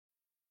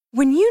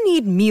When you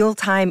need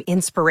mealtime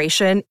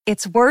inspiration,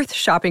 it's worth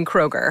shopping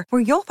Kroger,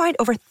 where you'll find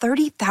over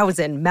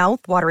 30,000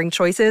 mouth-watering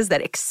choices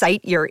that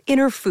excite your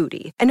inner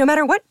foodie. And no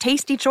matter what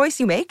tasty choice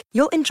you make,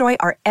 you'll enjoy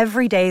our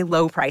everyday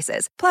low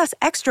prices, plus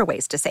extra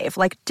ways to save,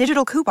 like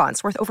digital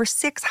coupons worth over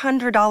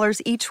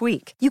 $600 each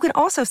week. You can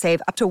also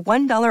save up to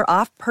 $1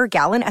 off per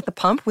gallon at the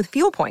pump with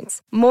fuel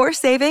points. More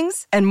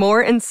savings and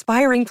more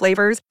inspiring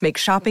flavors make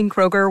shopping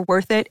Kroger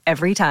worth it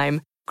every time.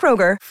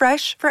 Kroger,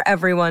 fresh for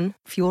everyone.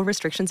 Fuel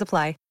restrictions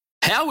apply.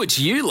 How would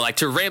you like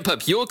to ramp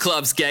up your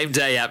club's game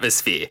day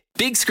atmosphere?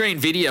 Big Screen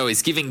Video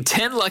is giving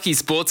 10 lucky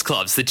sports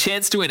clubs the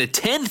chance to win a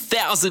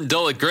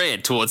 $10,000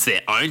 grant towards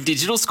their own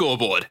digital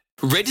scoreboard.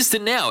 Register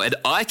now at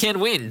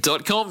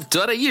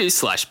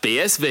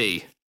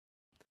iCanWin.com.au/BSV.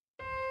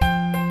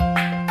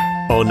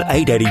 On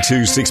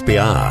 882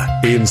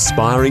 6PR,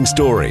 inspiring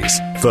stories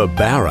for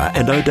Bowra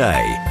and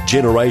O'Dea.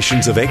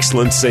 Generations of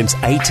excellence since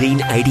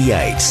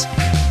 1888.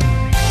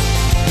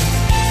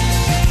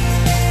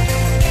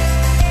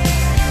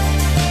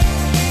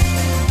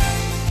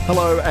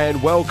 Hello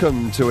and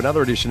welcome to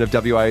another edition of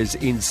WA's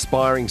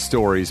Inspiring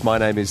Stories. My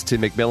name is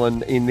Tim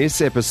McMillan. In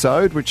this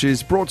episode, which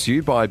is brought to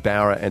you by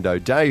Bowra and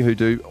O'Dea, who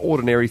do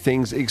ordinary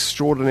things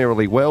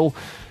extraordinarily well,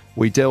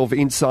 we delve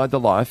inside the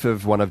life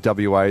of one of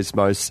WA's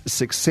most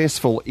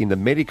successful in the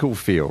medical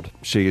field.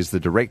 She is the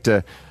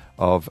director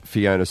of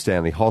Fiona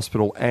Stanley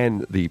Hospital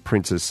and the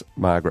Princess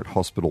Margaret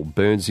Hospital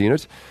Burns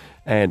Unit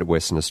and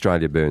Western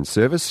Australia Burns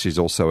Service. She's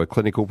also a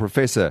clinical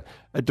professor,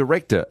 a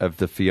director of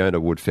the Fiona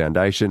Wood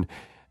Foundation,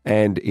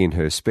 and in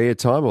her spare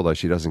time, although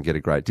she doesn't get a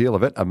great deal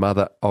of it, a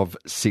mother of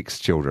 6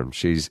 children.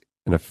 She's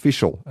an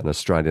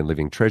Australian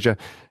living treasure.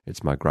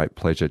 It's my great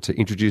pleasure to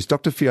introduce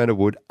Dr. Fiona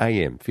Wood,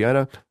 AM.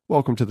 Fiona,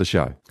 welcome to the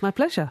show. My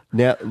pleasure.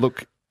 Now,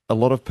 look, a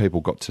lot of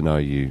people got to know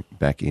you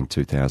back in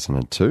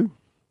 2002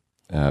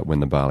 when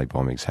the Bali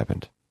bombings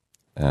happened.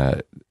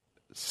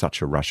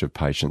 Such a rush of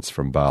patients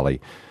from Bali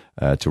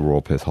to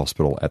Royal Perth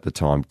Hospital at the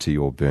time to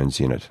your Burns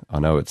unit. I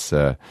know it's,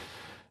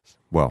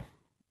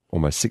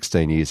 almost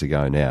 16 years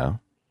ago now.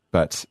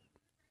 But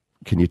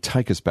can you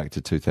take us back to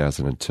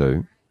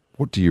 2002?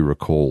 What do you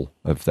recall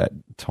of that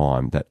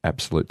time, that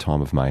absolute time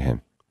of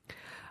mayhem?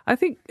 I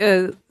think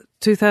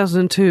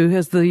 2002,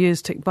 as the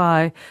years tick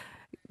by,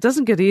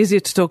 doesn't get easier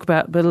to talk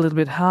about, but a little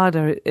bit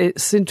harder.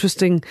 It's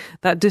interesting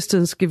that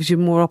distance gives you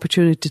more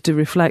opportunity to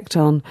reflect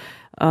on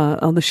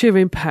the sheer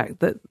impact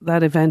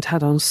that event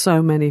had on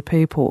so many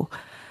people.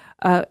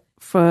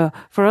 For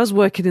us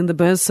working in the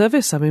Burns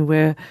service, I mean,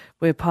 we're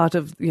part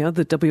of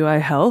the WA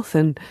Health,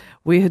 and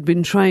we had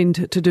been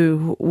trained to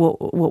do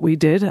what we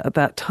did at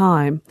that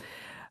time.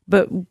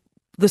 But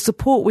the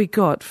support we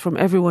got from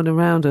everyone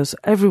around us,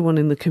 everyone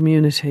in the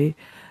community,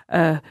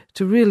 to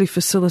really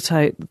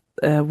facilitate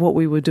what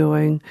we were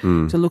doing,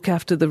 to look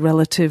after the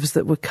relatives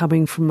that were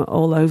coming from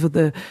all over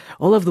the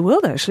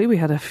world. Actually, we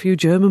had a few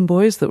German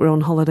boys that were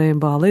on holiday in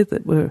Bali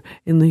that were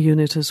in the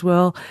unit as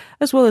well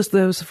as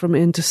those from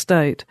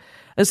interstate.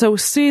 And so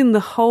seeing the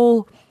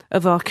whole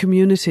of our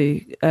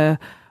community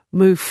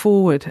move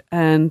forward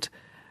and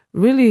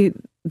really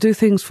do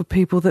things for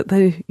people that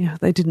they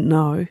didn't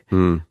know,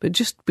 but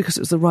just because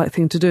it was the right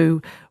thing to do,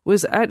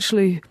 was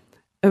actually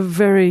a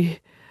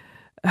very,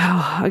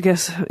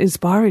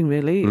 inspiring,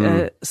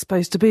 really,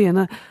 space to be.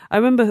 And I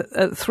remember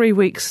 3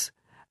 weeks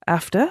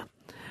after,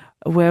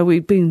 where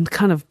we'd been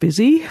kind of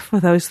busy for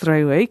those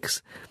 3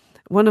 weeks,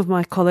 one of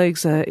my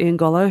colleagues, Ian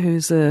Gollo,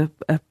 who's a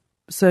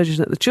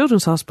surgeon at the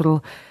Children's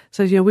Hospital,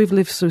 says, we've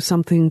lived through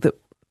something that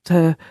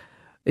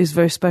is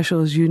very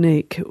special, is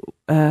unique.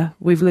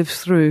 We've lived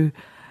through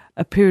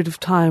a period of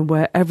time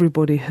where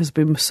everybody has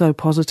been so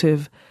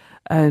positive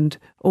and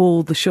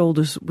all the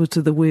shoulders were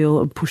to the wheel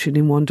and pushing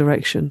in one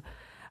direction.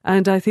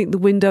 And I think the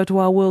window to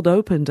our world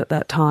opened at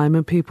that time,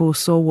 and people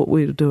saw what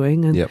we were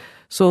doing and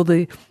saw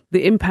the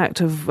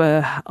impact of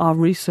our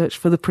research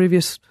for the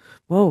previous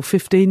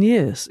 15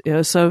 years.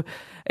 So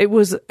it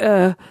was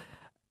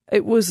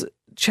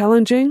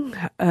challenging,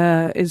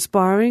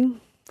 inspiring,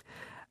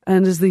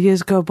 and as the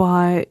years go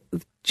by,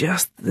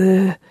 just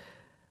the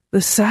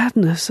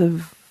sadness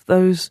of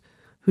those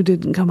who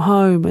didn't come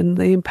home and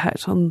the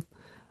impact on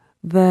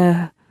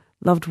their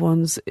loved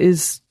ones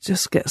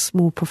gets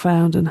more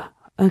profound and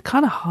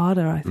kind of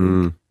harder, I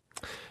think.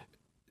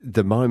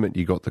 The moment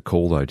you got the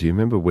call, though, do you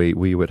remember? Were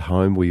you at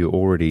home? Were you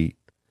already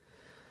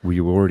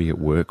at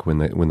work when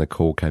the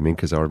call came in?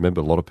 Because I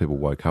remember a lot of people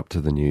woke up to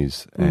the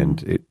news,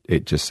 and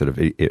it just sort of,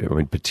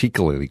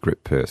 particularly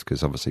gripped Perth,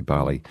 because obviously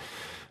Bali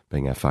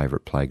being our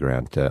favourite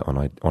playground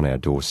on our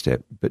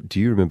doorstep. But do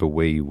you remember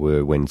where you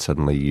were when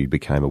suddenly you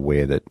became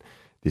aware that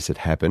this had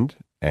happened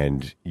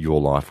and your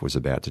life was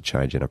about to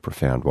change in a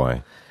profound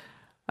way?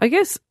 I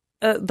guess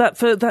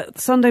that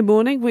Sunday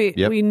morning,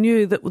 we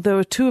knew that there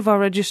were 2 of our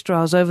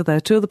registrars over there.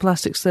 2 of the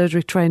plastic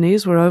surgery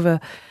trainees were over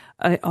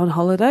on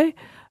holiday.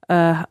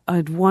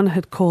 One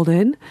had called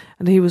in,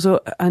 and he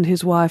and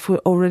his wife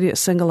were already at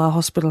Sengala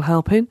Hospital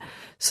helping.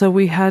 So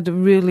we had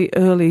really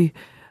early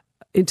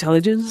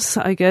intelligence,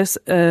 I guess,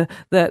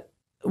 that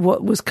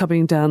what was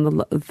coming down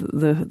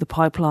the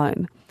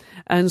pipeline,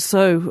 and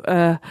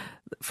so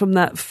from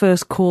that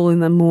first call in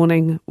the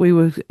morning, we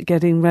were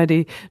getting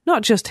ready,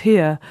 not just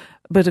here,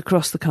 but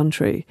across the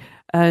country.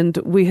 And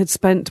we had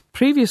spent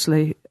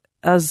previously,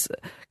 as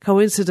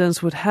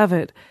coincidence would have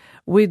it,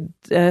 we'd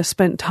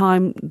spent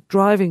time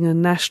driving a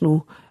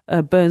national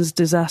burns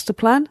disaster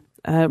plan,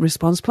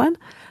 response plan,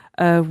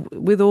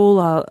 with all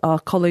our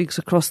colleagues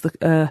across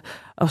the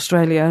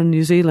Australia and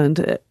New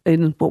Zealand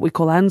in what we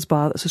call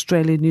ANZBAR, that's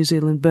Australia New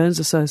Zealand Burns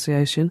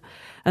Association.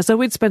 And so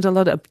we'd spent a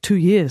lot of 2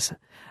 years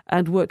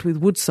and worked with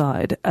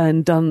Woodside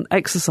and done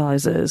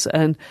exercises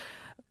and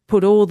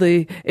put all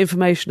the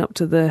information up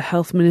to the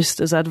Health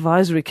Ministers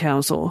Advisory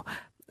Council.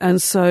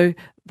 And so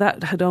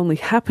that had only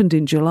happened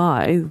in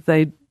July.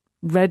 They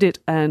read it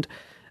and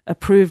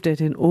approved it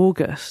in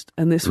August,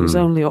 and this was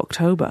only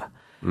October.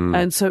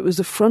 And so it was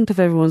the front of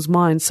everyone's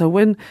mind. So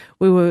when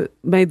we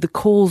made the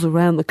calls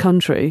around the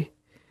country,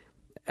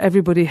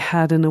 everybody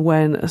had an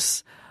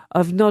awareness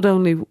of not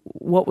only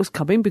what was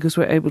coming, because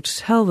we're able to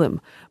tell them,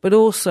 but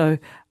also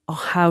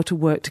how to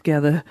work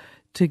together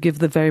to give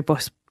the very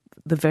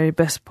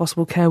best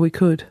possible care we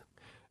could.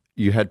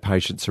 You had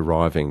patients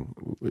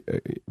arriving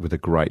with a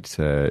great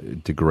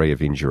degree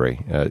of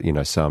injury,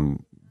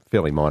 some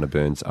fairly minor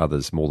burns,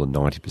 others more than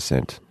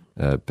 90%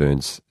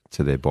 burns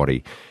to their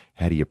body.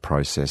 How do you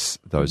process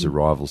those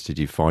arrivals? Did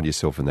you find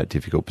yourself in that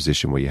difficult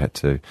position where you had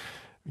to,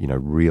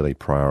 really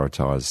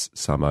prioritise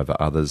some over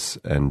others?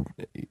 And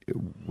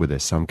were there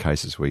some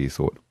cases where you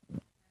thought,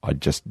 I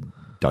just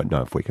don't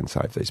know if we can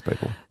save these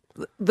people?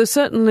 There's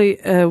certainly,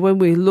 when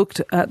we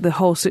looked at the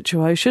whole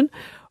situation,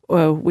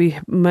 we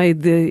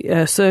made the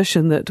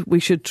assertion that we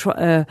should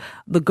try.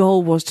 The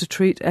goal was to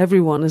treat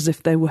everyone as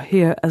if they were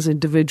here as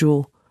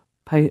individual,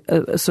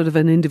 sort of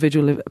an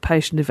individual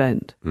patient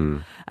event.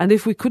 And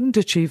if we couldn't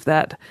achieve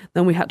that,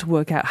 then we had to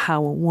work out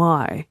how and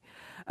why.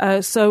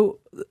 So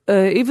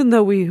even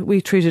though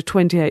we treated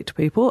 28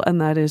 people, and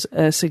that is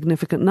a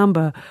significant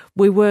number,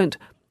 we weren't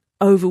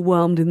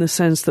overwhelmed in the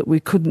sense that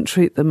we couldn't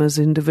treat them as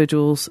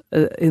individuals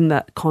in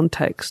that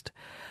context.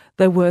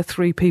 There were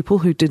 3 people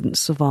who didn't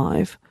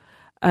survive.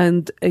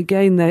 And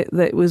again,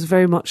 it was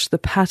very much the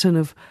pattern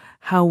of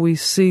how we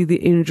see the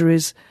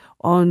injuries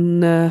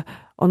on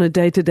a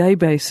day-to-day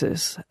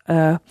basis.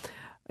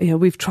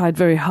 We've tried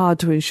very hard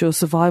to ensure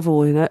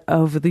survival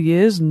over the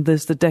years, and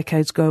as the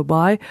decades go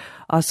by,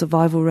 our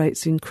survival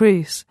rates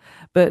increase.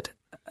 But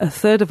a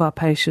third of our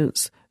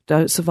patients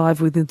don't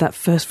survive within that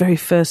very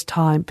first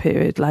time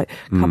period, like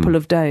a couple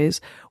of days,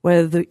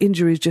 where the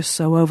injury is just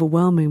so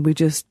overwhelming. We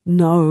just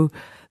know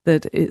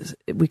that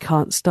we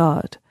can't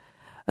start.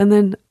 And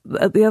then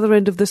at the other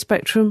end of the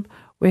spectrum,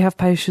 we have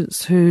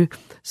patients who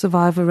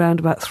survive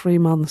around about 3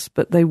 months,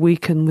 but they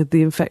weaken with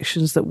the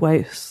infections that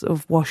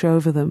wash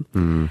over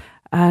them.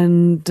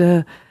 And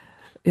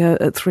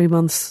at 3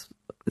 months,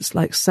 it's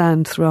like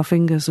sand through our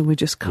fingers, and we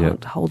just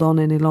can't hold on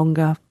any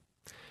longer.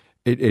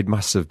 It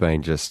must have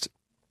been just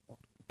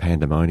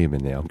pandemonium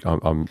in there.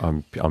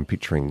 I'm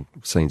picturing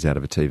scenes out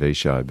of a TV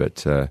show,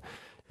 but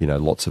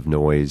lots of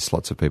noise,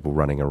 lots of people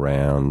running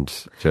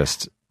around,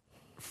 just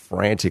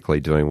frantically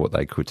doing what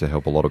they could to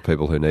help a lot of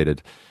people who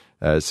needed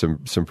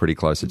some pretty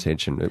close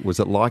attention. Was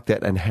it like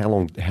that? And how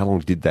long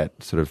did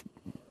that sort of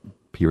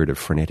period of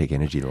frenetic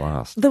energy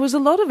last? There was a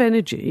lot of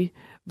energy,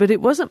 but it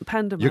wasn't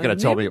pandemonium. You're going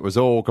to tell me it was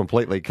all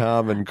completely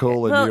calm and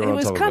cool, and you were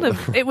on top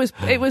of it.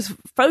 It was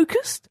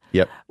focused.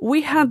 Yep.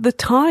 We had the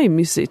time,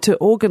 you see, to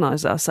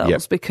organise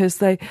ourselves because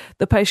the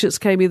patients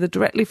came either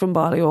directly from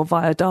Bali or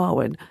via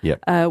Darwin,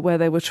 where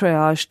they were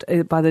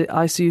triaged by the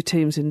ICU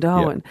teams in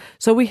Darwin.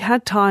 So we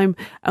had time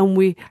and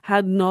we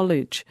had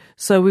knowledge,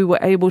 so we were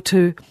able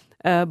to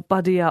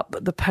buddy up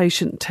the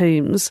patient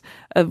teams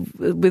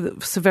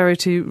with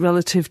severity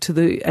relative to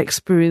the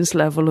experience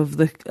level of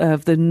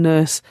the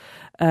nurse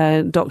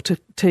doctor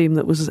team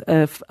that was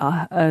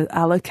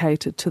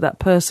allocated to that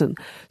person.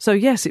 So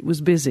yes, it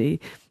was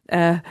busy.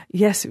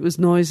 Yes, it was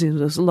noisy.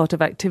 There was a lot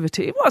of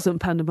activity. It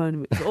wasn't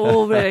pandemonium. It was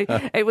all really.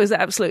 It was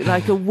absolutely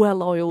like a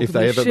well-oiled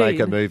machine. If they ever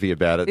make a movie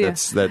about it,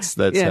 that's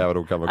how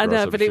it'll come across. I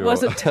know, but it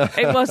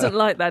wasn't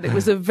like that. It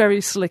was a very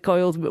slick,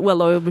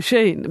 well-oiled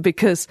machine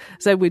because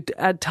we'd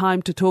had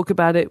time to talk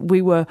about it.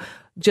 We were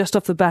just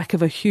off the back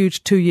of a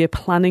huge 2-year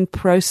planning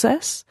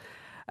process.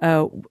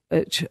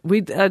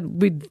 We'd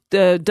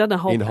done a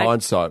whole. In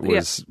hindsight,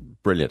 was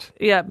brilliant.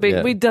 Yeah,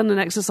 we'd done an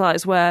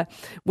exercise where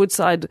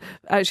Woodside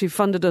actually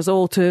funded us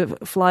all to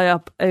fly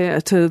up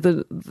to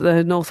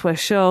the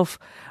Northwest Shelf.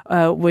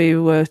 We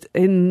were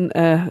in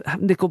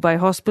Nickel Bay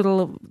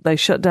Hospital. They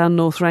shut down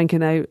North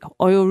Rankin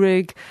oil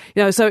rig.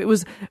 So it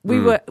was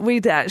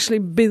we'd actually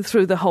been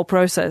through the whole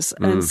process,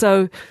 and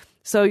so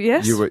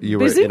yes, you were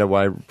busy. In a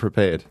way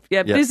prepared.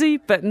 Yeah, busy,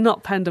 but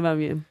not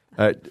pandemonium.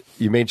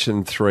 You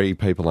mentioned 3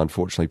 people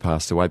unfortunately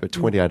passed away, but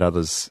 28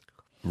 others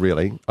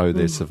really owe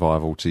their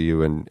survival to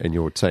you and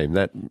your team.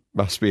 That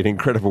must be an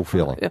incredible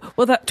feeling. Yeah.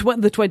 Well,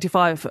 the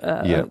 25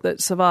 that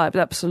survived,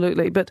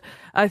 absolutely. But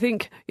I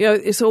think,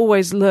 it's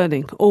always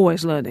learning.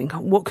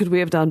 What could we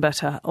have done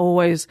better?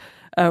 Always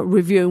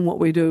reviewing what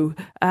we do.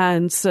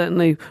 And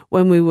certainly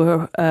when we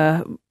were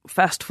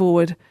fast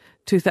forward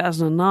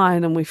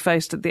 2009 and we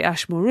faced at the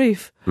Ashmore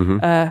Reef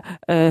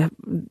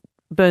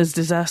birds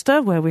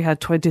disaster where we had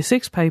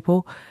 26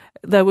 people,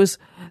 there was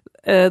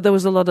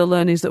a lot of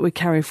learnings that we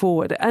carry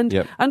forward, and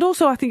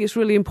also I think it's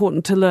really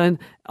important to learn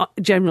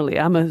generally.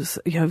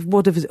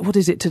 What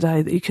is it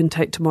today that you can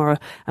take tomorrow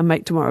and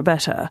make tomorrow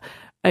better,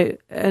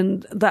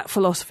 and that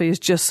philosophy is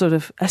just sort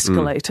of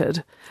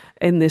escalated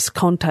in this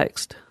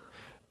context.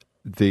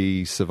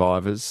 The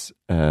survivors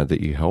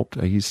that you helped,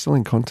 are you still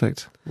in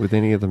contact with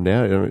any of them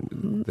now? There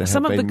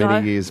have been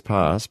many years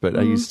past, but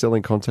are you still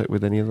in contact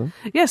with any of them?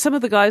 Yeah, some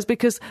of the guys,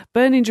 because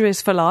burn injury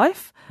is for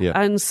life. Yeah.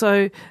 And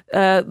so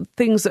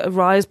things that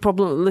arise,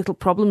 little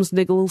problems,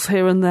 niggles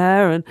here and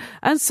there,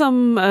 and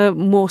some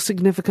more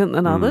significant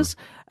than others.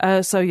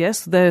 So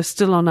yes, they're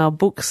still on our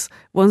books.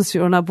 Once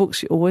you're on our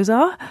books, you always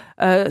are.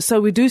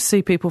 So we do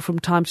see people from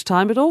time to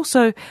time, but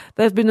also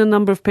there've been a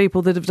number of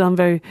people that have done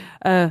very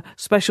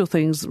special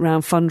things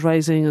around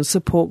fundraising and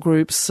support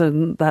groups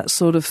and that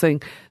sort of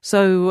thing.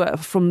 So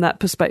from that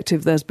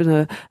perspective, there's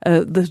been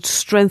the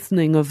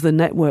strengthening of the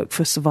network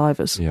for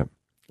survivors. Yeah.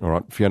 All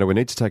right, Fiona, we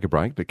need to take a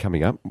break, but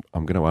coming up,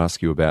 I'm going to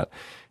ask you about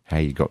how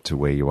you got to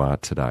where you are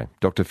today.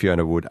 Dr.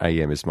 Fiona Wood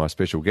AM is my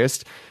special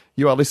guest.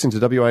 You are listening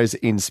to WA's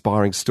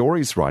Inspiring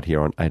Stories right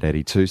here on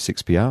 882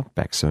 6PR.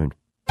 Back soon.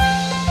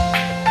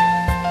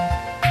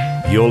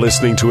 You're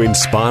listening to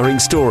Inspiring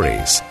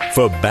Stories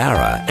for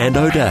Barra and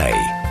O'Day.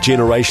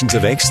 Generations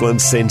of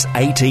excellence since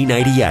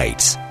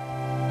 1888.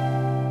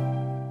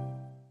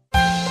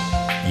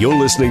 You're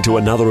listening to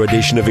another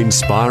edition of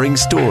Inspiring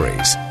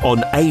Stories on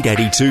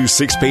 882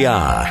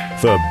 6PR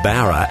for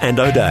Barra and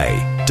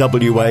O'Day,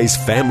 WA's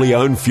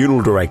family-owned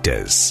funeral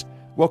directors.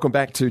 Welcome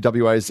back to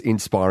WA's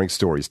Inspiring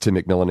Stories. Tim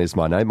McMillan is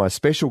my name. My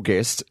special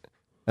guest,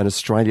 an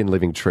Australian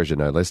living treasure,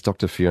 no less,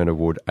 Dr. Fiona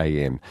Wood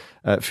AM.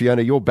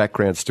 Fiona, your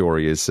background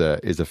story is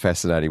a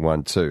fascinating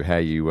one too, how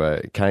you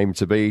came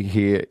to be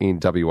here in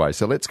WA.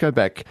 So let's go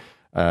back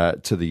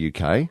to the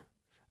UK,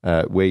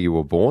 where you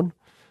were born.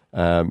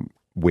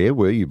 Where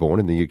were you born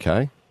in the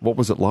UK? What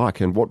was it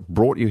like and what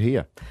brought you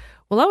here?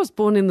 Well, I was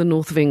born in the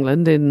north of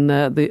England in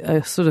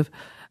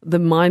the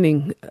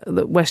mining,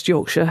 West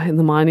Yorkshire, in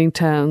the mining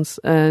towns.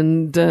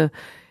 And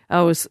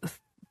I was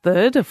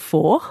third of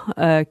four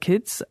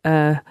kids.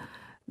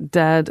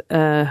 Dad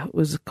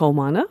was a coal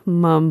miner.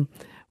 Mum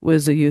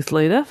was a youth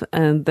leader.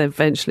 And they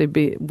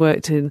eventually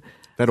worked in...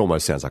 That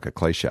almost sounds like a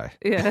cliche.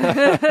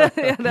 Yeah.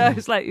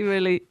 It's like you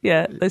really,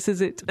 this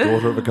is it.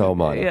 Daughter of a coal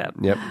miner.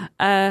 Yeah.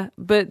 Yep.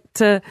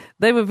 But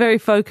they were very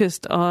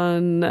focused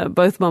on,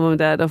 both mum and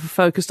dad are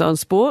focused on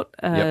sport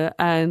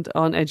and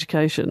on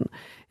education.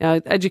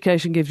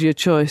 Education gives you a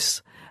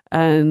choice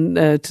and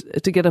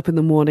to get up in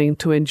the morning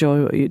to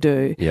enjoy what you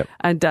do. Yep.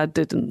 And Dad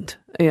didn't.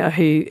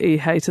 He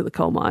hated the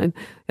coal mine.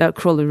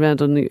 Crawling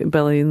around on the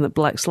belly in the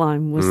black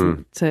slime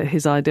wasn't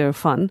his idea of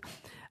fun.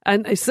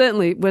 And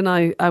certainly when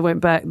I went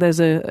back, there's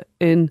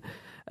near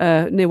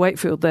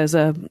Wakefield, there's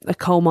a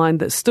coal mine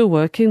that's still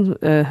working,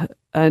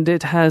 and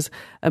it has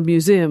a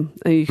museum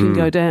you can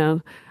go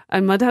down.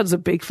 And my dad's a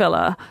big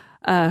fella,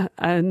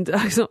 and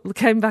I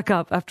came back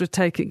up after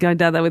going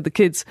down there with the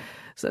kids,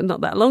 so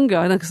not that long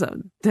ago, and I was like,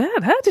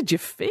 Dad, how did you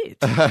fit?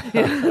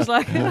 It's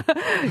like,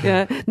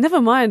 never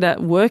mind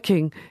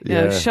working,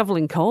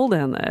 shoveling coal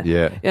down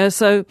there.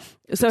 So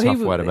it's a tough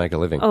way to make a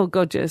living. Oh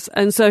God, yes.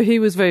 And so he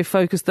was very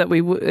focused that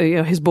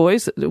his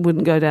boys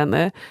wouldn't go down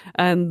there,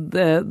 and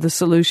the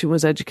solution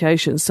was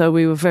education. So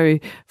we were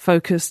very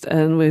focused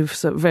and we were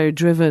sort of very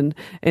driven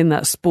in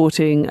that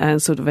sporting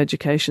and sort of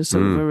education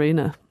sort of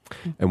arena.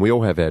 And we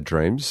all have our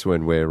dreams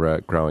when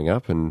we're growing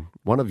up, and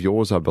one of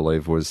yours, I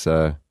believe, was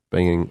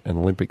being an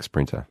Olympic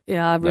sprinter.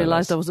 Yeah, I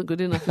realised I wasn't good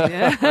enough.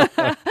 Yeah.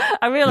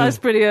 I realised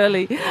pretty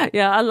early.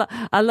 Yeah,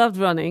 I loved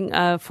running.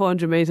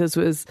 400 metres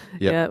was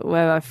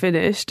where I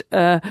finished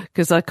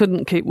because I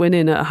couldn't keep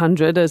winning at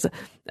 100 as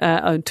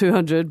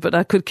 200, but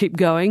I could keep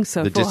going.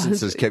 So the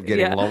distances kept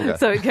getting longer.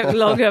 So it kept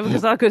longer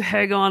because I could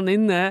hang on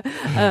in there.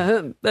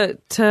 And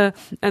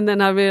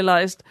then I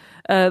realised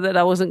that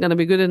I wasn't going to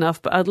be good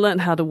enough, but I'd learned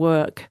how to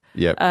work.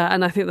 Yep.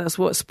 And I think that's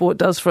what sport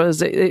does for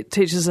us. It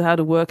teaches us how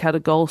to work, how to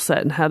goal set,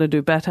 and how to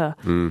do better.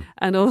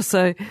 And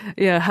also,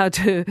 how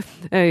to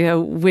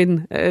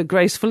win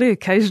gracefully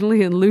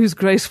occasionally and lose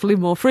gracefully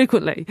more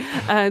frequently.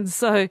 And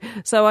so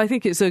I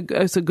think it's a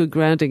good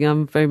grounding.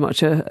 I'm very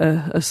much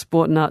a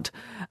sport nut.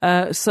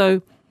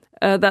 So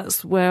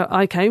that's where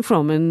I came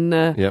from, and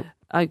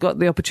I got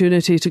the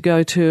opportunity to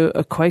go to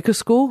a Quaker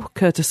school,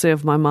 courtesy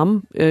of my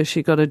mum.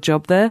 She got a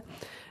job there,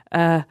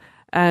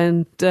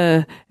 and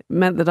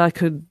meant that I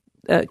could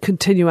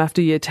continue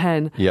after year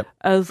 10. Yep.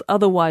 As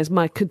otherwise,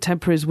 my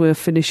contemporaries were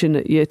finishing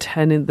at year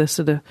 10 in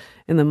the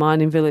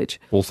mining village.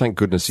 Well, thank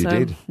goodness you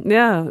did.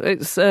 Yeah,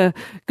 it's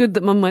good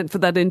that Mum went for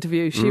that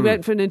interview. She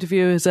went for an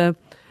interview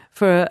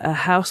for a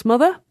house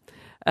mother,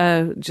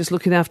 just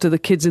looking after the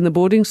kids in the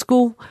boarding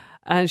school.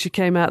 And she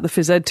came out the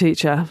phys ed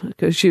teacher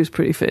because she was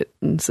pretty fit,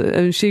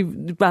 and she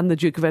ran the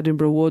Duke of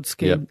Edinburgh Award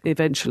scheme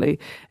eventually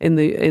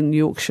in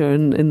Yorkshire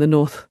and in the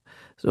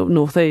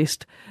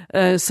northeast.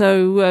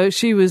 So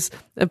she was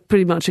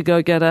pretty much a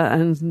go-getter,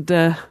 and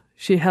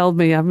she held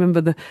me. I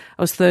remember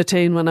I was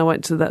 13 when I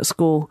went to that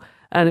school,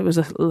 and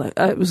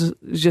it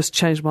just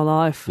changed my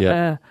life.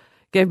 Yeah.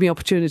 Gave me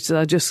opportunities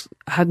I just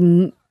had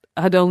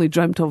only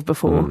dreamt of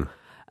before.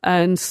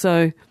 And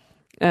so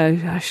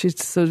she'd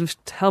sort of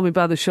held me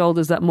by the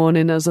shoulders that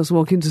morning as I was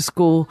walking to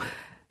school.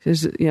 She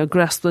just,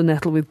 grasped the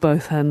nettle with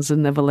both hands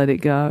and never let it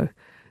go.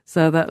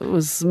 So that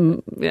was,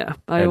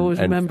 I always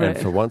remember it. And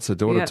for once, a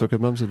daughter took her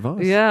mum's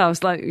advice. Yeah, I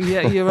was like,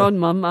 yeah, you're on,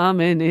 Mum, I'm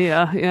in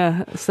here.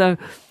 Yeah. So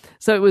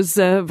it was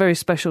a very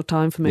special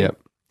time for me. Yeah.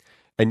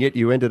 And yet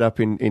you ended up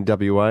in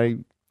WA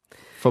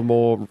for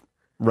more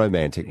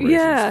romantic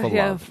reasons, for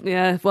love.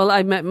 Yeah. Well,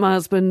 I met my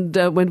husband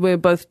when we were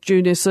both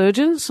junior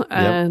surgeons,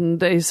 and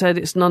he said,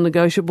 it's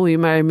non-negotiable, you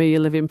marry me, you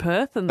live in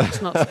Perth, and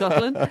that's not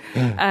Scotland.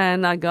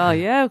 And I go,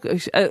 yeah.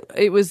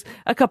 It was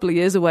a couple of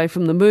years away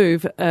from the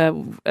move,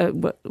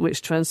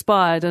 which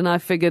transpired, and I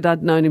figured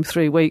I'd known him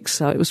 3 weeks,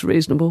 so it was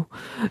reasonable.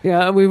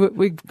 Yeah, we got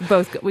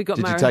married.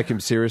 Did you take him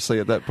seriously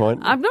at that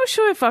point? I'm not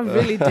sure if I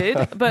really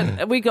did,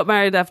 but we got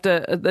married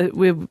after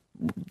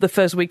the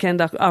first weekend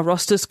our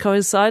rosters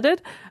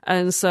coincided,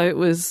 and so it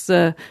was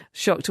a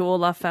shock to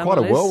all our families.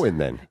 Quite a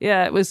whirlwind then.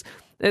 Yeah, it was.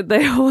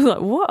 They all were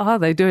like, what are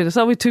they doing?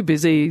 So we're too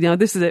busy.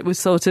 This is it. We're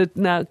sorted.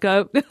 Now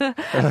go.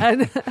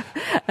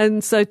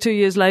 and so 2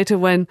 years later,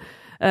 when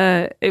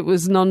it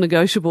was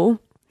non-negotiable,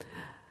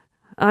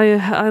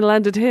 I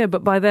landed here.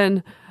 But by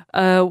then,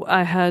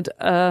 I had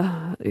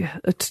a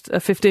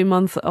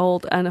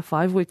 15-month-old and a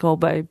 5-week-old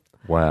babe.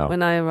 Wow.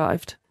 When I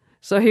arrived.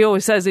 So he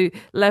always says he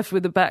left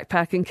with a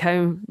backpack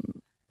and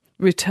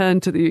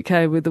returned to the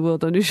UK with the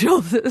world on his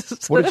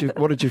shoulders. What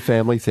did your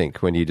family think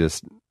when you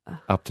just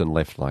upped and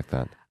left like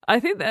that? I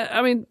think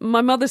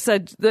my mother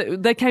said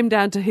that they came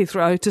down to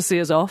Heathrow to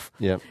see us off.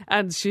 Yeah.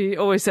 And she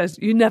always says,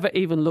 you never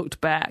even looked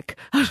back.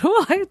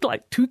 I had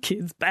like 2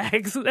 kids'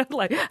 bags. And they're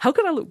like, how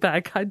can I look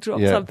back? I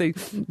dropped something.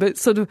 But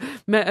sort of,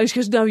 and she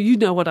goes, no, you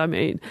know what I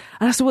mean.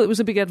 And I said, well, it was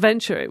a big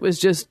adventure. It was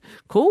just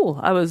cool.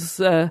 I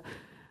was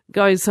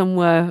going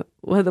somewhere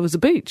where there was a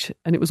beach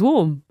and it was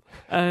warm.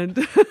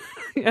 And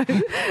You've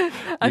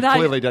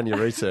clearly done your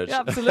research.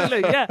 Absolutely,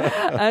 yeah.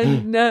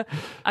 And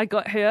I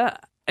got here.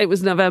 It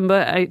was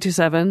November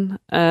 '87,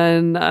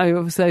 and I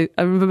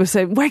remember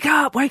saying, "Wake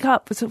up, wake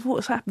up!" I said,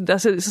 "What's happened?" I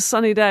said, "It's a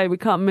sunny day. We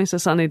can't miss a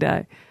sunny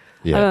day."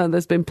 Yeah.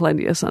 There's been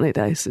plenty of sunny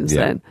days since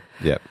then.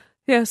 Yeah.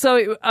 Yeah, so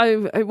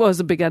it was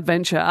a big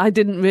adventure. I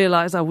didn't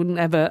realise I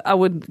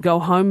wouldn't go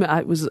home.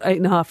 It was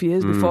 8.5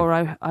 years before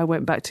I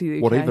went back to the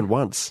UK. What, even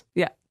once?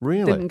 Yeah.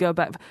 Really? Didn't go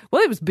back.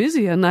 Well, it was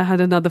busy, and I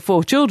had another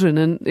 4 children,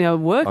 and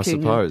working. I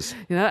suppose.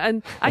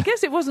 And I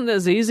guess it wasn't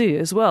as easy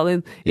as well.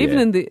 And even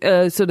in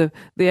the sort of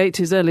the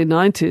 80s, early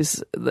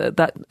 90s,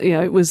 that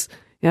it was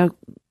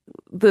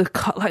the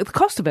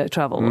cost of air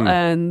travel,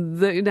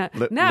 and let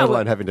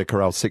alone having to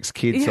corral 6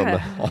 kids on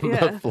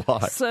the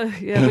flight. So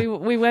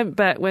we went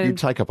back when you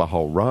take up a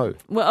whole row.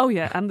 Well,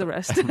 and the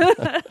rest.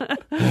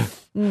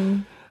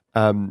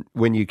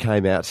 When you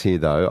came out here,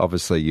 though,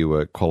 obviously you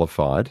were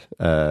qualified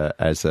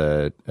as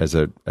a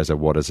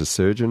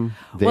surgeon.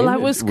 Then? Well, I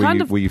was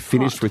were you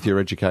finished with your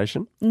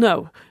education?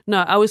 No,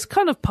 I was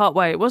kind of part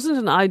way. It wasn't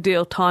an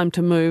ideal time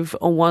to move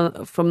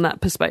from that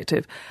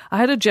perspective. I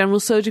had a general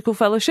surgical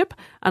fellowship,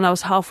 and I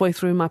was halfway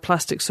through my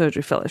plastic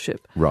surgery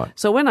fellowship. Right.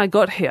 So when I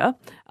got here,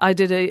 I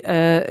did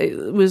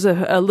it was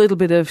a little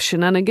bit of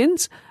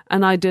shenanigans,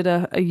 and I did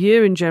a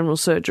year in general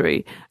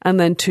surgery and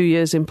then 2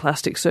 years in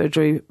plastic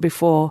surgery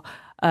before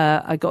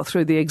I got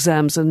through the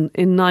exams. And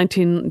in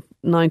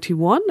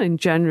 1991, in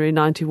January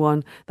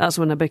 91, that's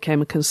when I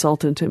became a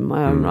consultant in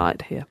my own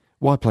right here.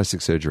 Why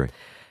plastic surgery?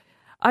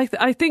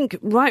 I think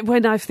right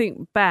when I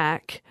think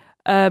back,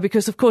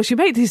 because of course you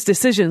make these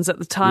decisions at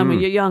the time when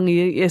you're young,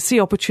 you see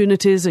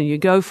opportunities and you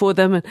go for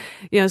them,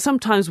 and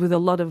sometimes with a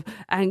lot of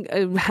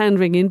hand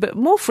wringing, but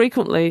more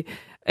frequently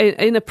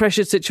in a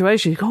pressured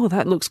situation, you go, oh,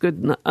 that looks good,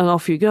 and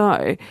off you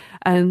go,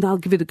 and I'll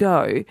give it a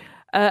go.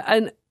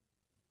 And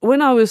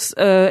when I was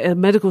a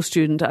medical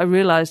student, I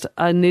realised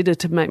I needed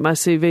to make my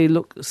CV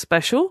look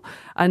special.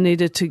 I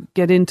needed to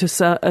get into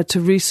to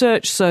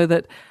research so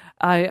that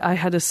I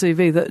had a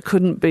CV that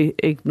couldn't be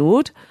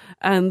ignored.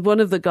 And one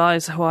of the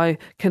guys who I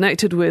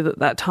connected with at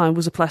that time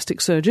was a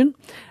plastic surgeon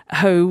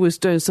who was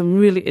doing some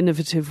really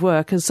innovative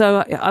work. And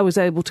so I was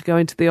able to go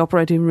into the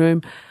operating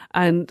room,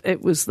 and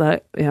it was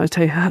like, I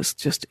tell you, it's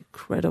just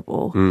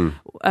incredible.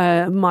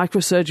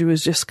 Microsurgery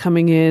was just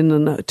coming in,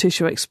 and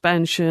tissue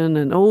expansion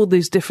and all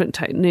these different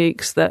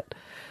techniques that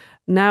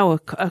now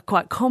are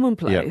quite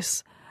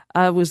commonplace.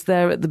 I was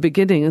there at the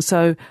beginning, and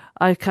so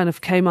I kind of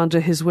came under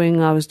his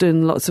wing. I was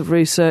doing lots of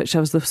research. I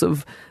was the sort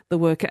of the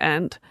worker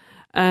ant.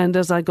 And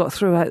as I got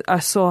through, I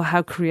saw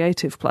how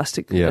creative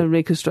plastic and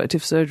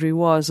reconstructive surgery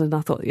was, and I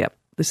thought,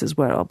 this is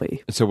where I'll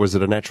be. So was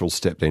it a natural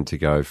step then to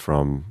go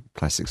from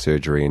plastic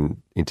surgery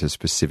into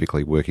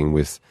specifically working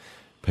with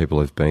people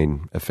who've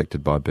been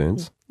affected by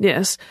burns?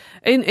 Yes.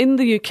 In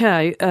the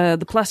UK,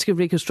 the plastic and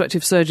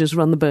reconstructive surgeons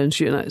run the burns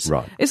units.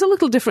 Right. It's a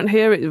little different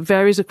here. It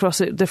varies across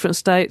different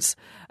states.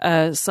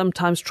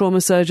 Sometimes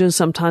trauma surgeons,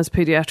 sometimes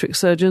paediatric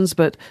surgeons,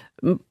 but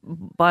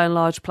by and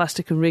large,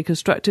 plastic and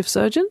reconstructive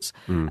surgeons.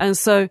 And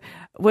so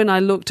when I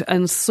looked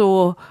and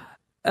saw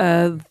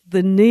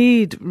the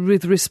need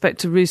with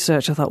respect to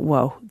research, I thought,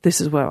 well, this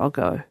is where I'll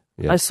go.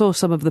 Yeah. I saw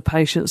some of the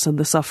patients and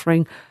the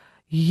suffering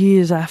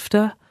years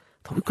after.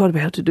 I thought, we've got to be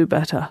able to do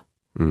better.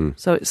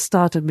 So it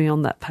started me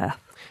on that path.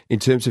 In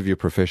terms of your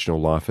professional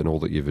life and all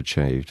that you've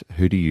achieved,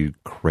 who do you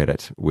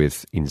credit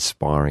with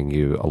inspiring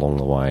you along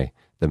the way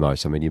the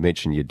most? I mean, you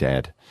mentioned your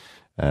dad.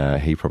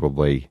 He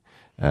probably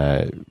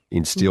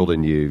instilled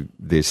in you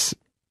this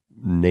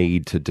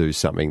need to do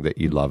something that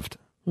you loved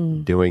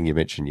doing. You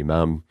mentioned your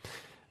mum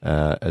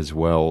as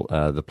well,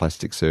 the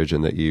plastic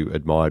surgeon that you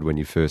admired when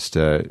you first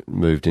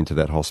moved into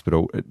that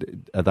hospital.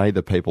 Are they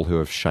the people who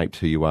have shaped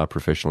who you are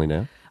professionally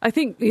now? I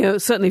think,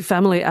 certainly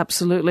family,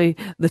 absolutely.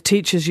 The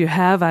teachers you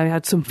have, I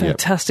had some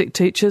fantastic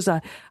teachers.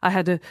 I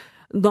had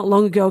not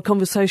long ago a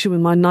conversation with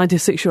my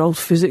 96-year-old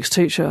physics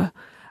teacher.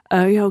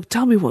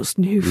 Tell me what's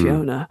new,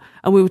 Fiona.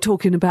 And we were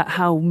talking about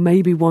how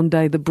maybe one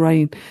day the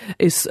brain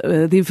is,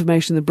 the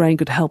information in the brain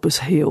could help us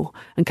heal.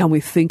 And can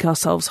we think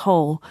ourselves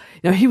whole?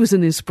 He was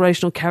an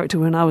inspirational character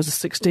when I was a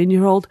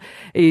 16-year-old.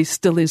 He's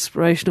still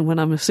inspirational when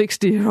I'm a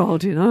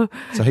 60-year-old,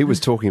 So he was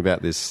talking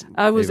about this.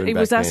 He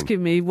was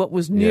asking me what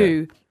was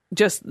new.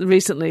 Just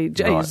recently,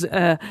 James,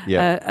 Right.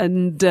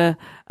 and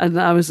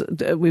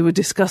we were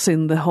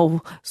discussing the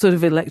whole sort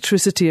of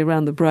electricity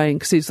around the brain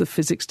because he's the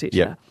physics teacher.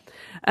 Yeah.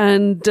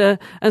 And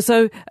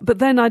so, but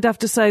then I'd have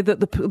to say that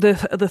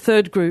the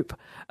third group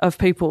of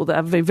people that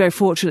I've been very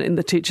fortunate in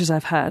the teachers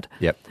I've had.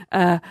 Yep.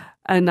 And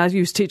I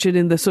use teaching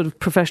in the sort of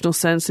professional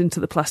sense into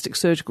the plastic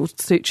surgical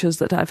teachers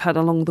that I've had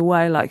along the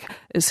way, like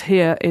is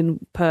here in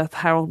Perth.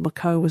 Harold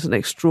McComb was an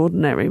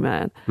extraordinary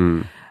man,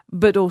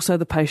 but also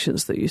the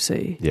patients that you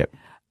see. Yep.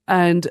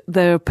 And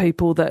there are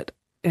people that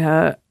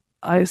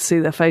I see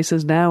their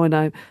faces now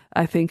and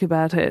I think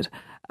about it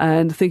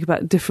and think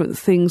about different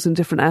things and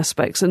different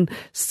aspects and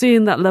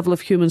seeing that level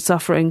of human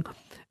suffering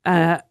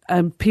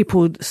and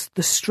people,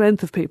 the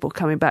strength of people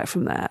coming back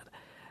from that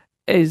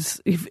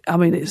it's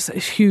a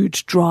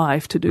huge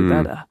drive to do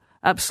better.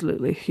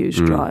 Absolutely huge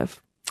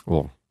drive.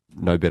 Well,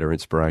 no better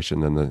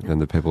inspiration than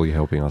the people you're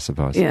helping, I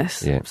suppose.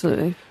 Yes,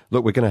 absolutely.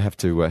 Look, we're going to have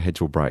to head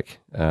to a break.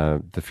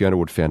 The Fiona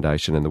Wood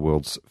Foundation and the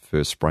world's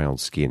first spray-on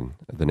skin.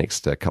 The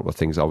next couple of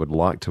things I would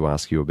like to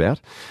ask you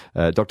about.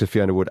 Dr.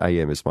 Fiona Wood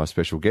AM is my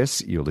special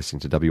guest. You're listening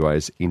to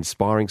WA's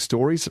Inspiring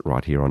Stories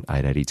right here on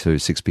 882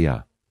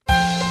 6PR.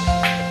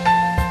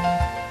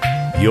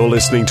 You're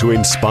listening to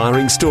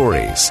Inspiring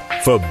Stories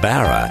for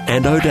Barra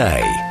and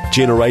O'Day.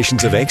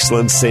 Generations of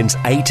excellence since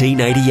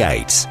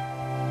 1888.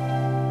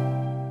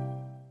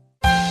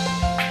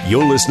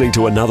 You're listening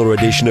to another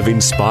edition of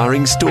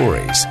Inspiring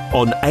Stories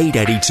on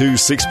 882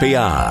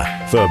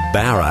 6PR for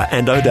Barra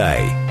and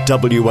O'Day,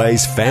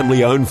 WA's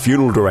family-owned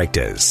funeral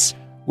directors.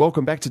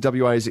 Welcome back to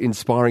WA's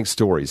Inspiring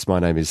Stories. My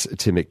name is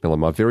Tim McMillan.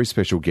 My very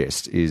special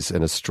guest is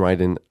an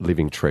Australian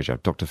living treasure,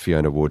 Dr.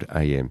 Fiona Wood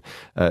AM.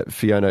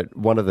 Fiona,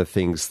 one of the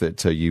things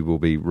that you will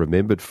be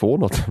remembered for,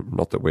 not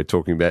that we're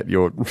talking about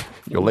your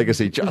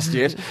legacy just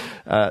yet,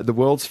 the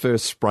world's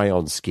first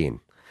spray-on skin.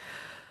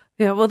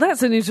 Yeah, well,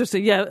 that's an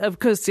interesting, of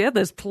course,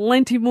 there's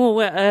plenty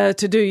more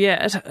to do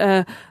yet.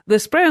 The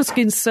spray-on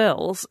skin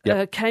cells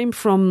came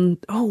from,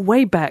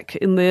 way back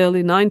in the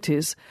early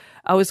 90s.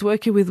 I was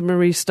working with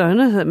Marie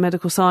Stoner, a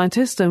medical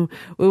scientist, and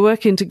we were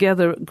working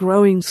together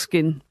growing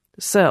skin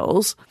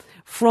cells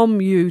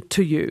from you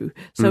to you.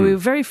 So we were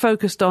very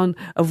focused on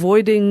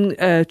avoiding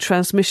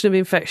transmission of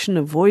infection,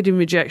 avoiding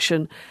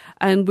rejection,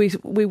 and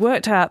we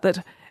worked out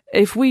that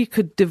if we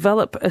could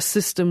develop a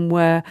system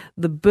where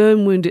the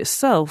burn wound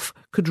itself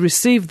could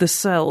receive the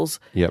cells,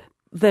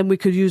 then we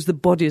could use the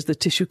body as the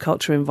tissue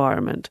culture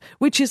environment,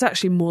 which is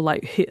actually more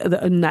like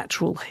a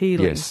natural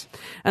healing. Yes.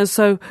 And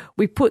so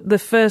we put the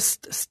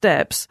first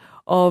steps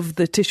of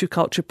the tissue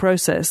culture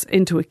process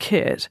into a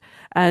kit.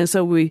 And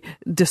so we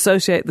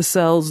dissociate the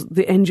cells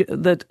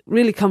that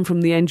really come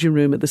from the engine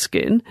room of the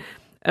skin,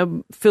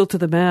 filter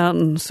them out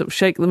and sort of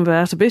shake them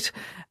about a bit,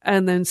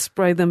 and then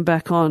spray them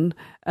back on.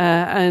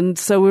 And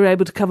so we're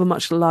able to cover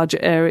much larger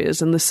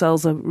areas and the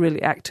cells are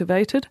really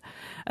activated.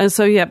 And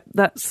so,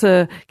 that's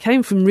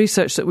came from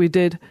research that we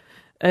did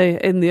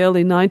in the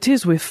early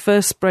 90s. We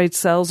first sprayed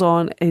cells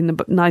on in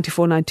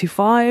 94,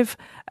 95,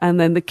 and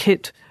then the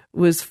kit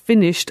was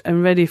finished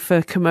and ready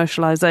for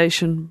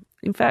commercialization,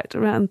 in fact,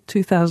 around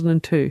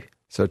 2002.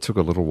 So it took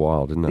a little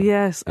while, didn't it?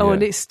 Yes. Oh,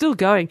 and it's still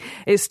going.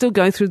 It's still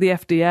going through the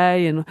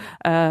FDA,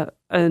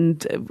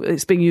 and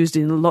it's being used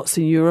in lots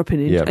in Europe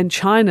and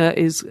China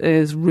is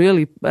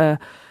really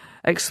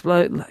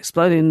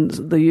exploding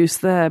the use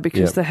there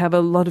because they have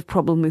a lot of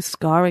problem with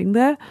scarring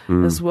there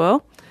as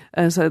well.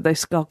 And so they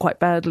scar quite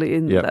badly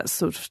in that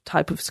sort of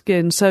type of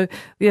skin. So,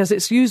 yes,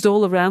 it's used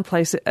all around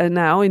place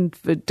now in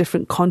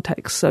different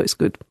contexts, so it's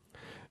good.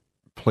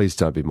 Please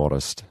don't be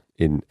modest.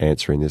 in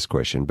answering this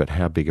question, but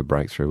how big a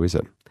breakthrough is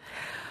it?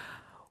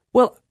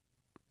 Well,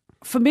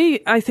 for me,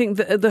 I think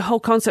that the whole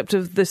concept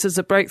of this as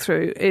a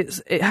breakthrough,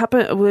 it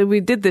happened when we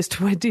did this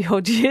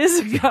 20-odd years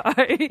ago.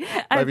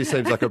 Maybe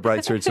seems like a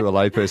breakthrough to a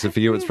layperson. For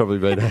you, it's probably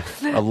been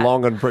a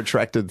long and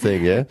protracted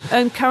thing, yeah?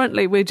 And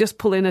currently, we're just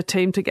pulling a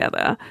team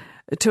together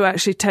to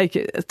actually take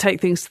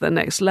things to the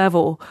next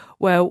level,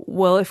 where,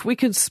 well, if we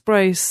could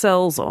spray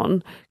cells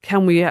on,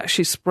 can we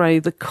actually spray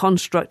the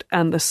construct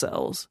and the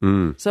cells?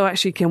 So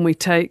actually, can we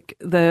take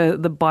the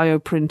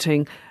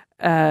bioprinting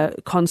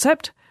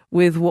concept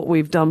with what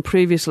we've done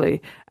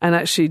previously and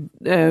actually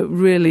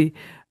really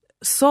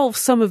solve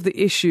some of the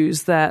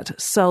issues that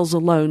cells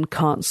alone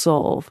can't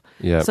solve.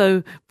 Yeah.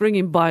 So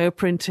bringing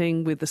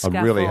bioprinting with the scaffold.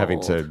 I'm really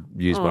having to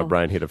use my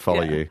brain here to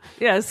follow you.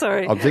 Yeah,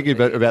 sorry. I'm thinking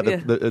about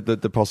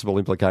the possible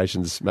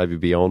implications maybe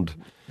beyond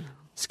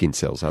skin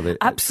cells, are there?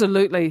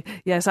 Absolutely.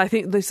 Yes, I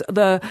think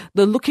the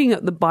looking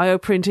at the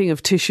bioprinting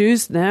of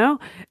tissues now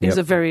is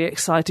a very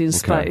exciting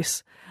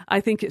space. I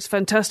think it's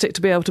fantastic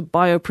to be able to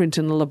bioprint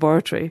in the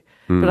laboratory,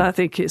 but I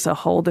think it's a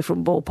whole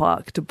different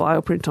ballpark to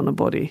bioprint on a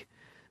body.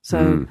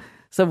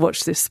 So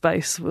watch this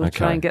space. We'll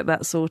try and get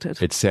that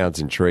sorted. It sounds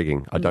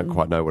intriguing. I don't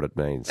quite know what it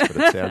means, but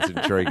it sounds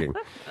intriguing.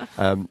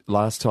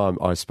 Last time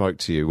I spoke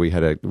to you, we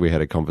had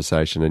a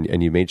conversation,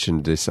 and you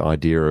mentioned this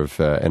idea of,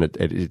 and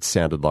it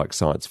sounded like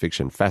science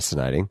fiction,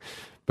 fascinating,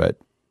 but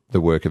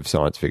the work of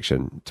science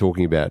fiction,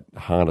 talking about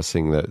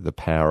harnessing the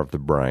power of the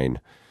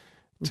brain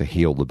to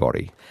heal the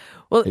body.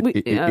 Well,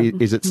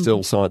 is it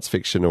still science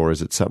fiction, or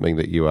is it something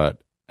that you are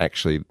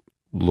actually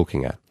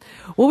looking at?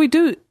 Well, we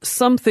do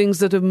some things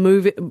that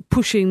are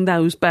pushing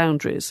those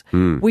boundaries.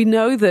 We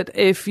know that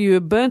if you're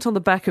burnt on the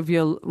back of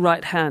your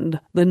right hand,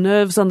 the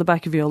nerves on the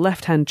back of your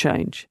left hand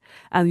change,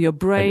 and your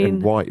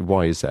brain. And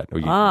why is that?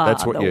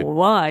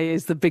 Why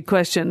is the big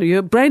question.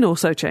 Your brain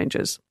also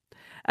changes.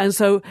 And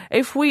so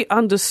if we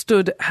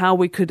understood how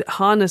we could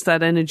harness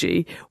that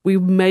energy, we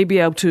may be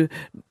able to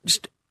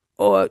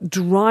or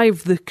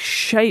drive the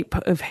shape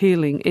of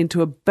healing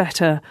into a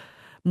better,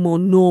 more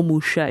normal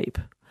shape.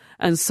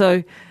 And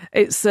so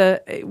it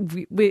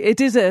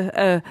is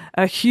a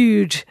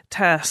huge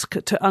task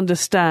to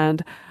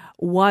understand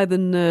why the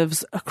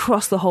nerves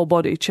across the whole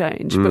body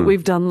change. But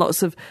we've done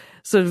lots of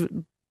sort of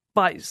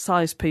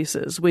bite-sized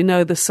pieces. We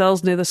know the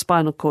cells near the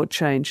spinal cord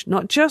change,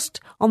 not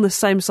just on the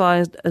same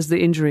side as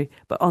the injury,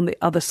 but on the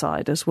other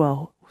side as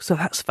well. So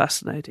that's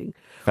fascinating.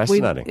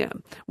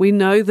 We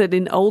know that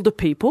in older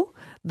people,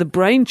 the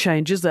brain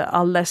changes that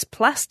are less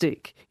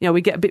plastic.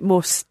 We get a bit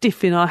more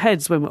stiff in our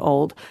heads when we're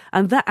old,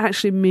 and that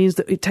actually means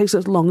that it takes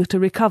us longer to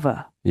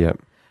recover. Yeah.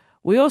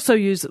 We also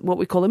use what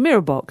we call a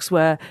mirror box,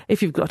 where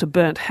if you've got a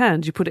burnt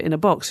hand, you put it in a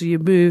box, so you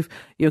move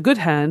your good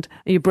hand,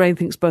 and your brain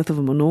thinks both of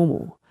them are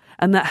normal,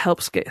 and that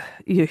helps get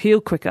you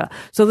heal quicker.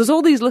 So there's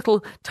all these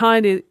little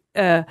tiny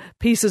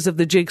pieces of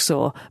the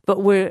jigsaw,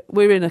 but we're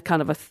in a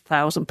kind of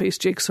 1,000-piece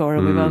jigsaw,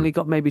 and we've only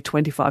got maybe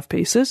 25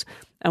 pieces,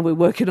 and we're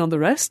working on the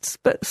rest.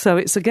 But so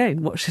it's,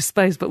 again, watch this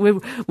space. But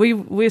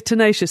we're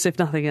tenacious, if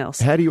nothing else.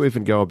 How do you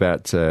even go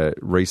about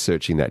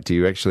researching that? Do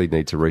you actually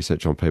need to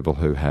research on people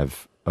who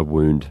have a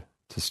wound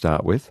to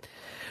start with?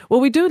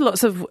 Well, we do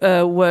lots of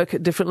work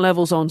at different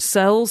levels on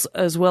cells,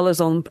 as well as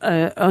on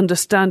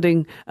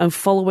understanding and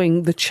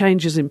following the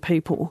changes in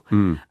people.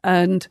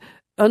 And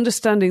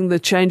understanding the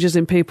changes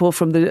in people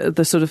from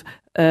the sort of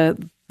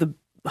the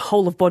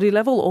whole of body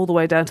level all the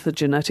way down to the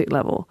genetic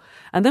level.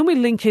 And then we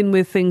link in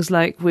with things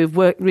like we've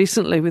worked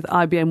recently with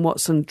IBM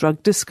Watson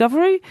drug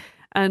discovery.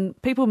 And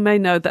people may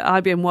know that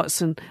IBM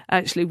Watson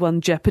actually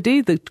won Jeopardy,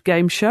 the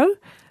game show.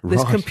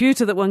 This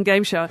computer that won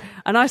game show.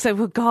 And I say,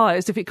 well,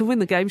 guys, if it can win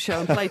the game show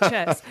and play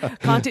chess,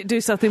 can't it do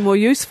something more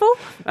useful?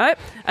 Right?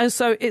 And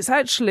so it's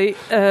actually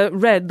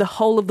read the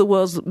whole of the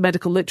world's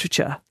medical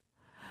literature.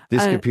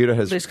 This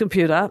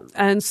computer,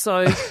 and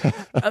so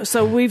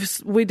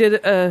we did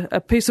a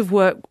piece of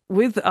work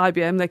with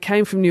IBM. They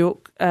came from New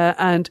York,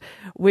 and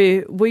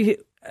we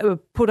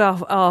put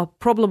our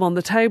problem on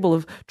the table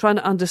of trying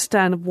to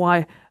understand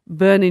why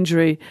burn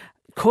injury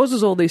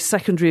causes all these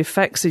secondary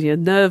effects in your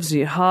nerves and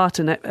your heart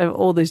and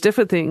all these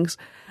different things,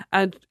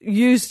 and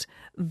used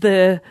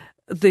the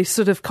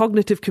sort of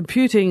cognitive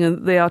computing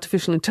and the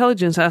artificial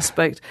intelligence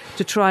aspect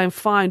to try and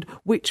find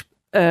which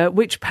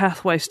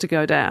pathways to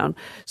go down.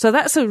 So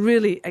that's a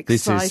really exciting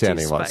This is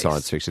sounding space. Like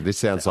science fiction. This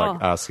sounds like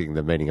asking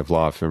the meaning of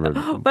life.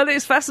 But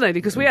it's fascinating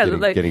because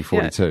getting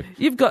 42.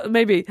 You've got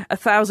maybe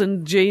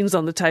 1,000 genes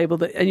on the table,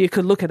 and you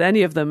could look at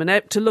any of them.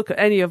 And to look at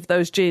any of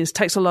those genes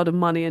takes a lot of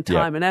money and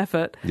time and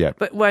effort. Yeah.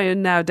 But we're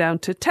now down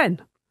to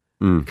 10,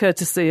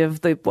 courtesy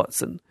of the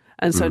Watson.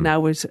 And so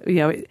now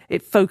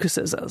it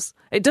focuses us.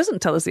 It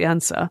doesn't tell us the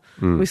answer.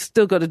 We've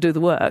still got to do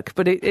the work,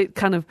 but it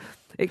kind of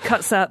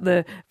cuts out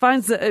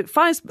finds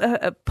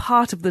a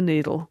part of the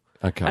needle.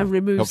 Okay. And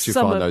removes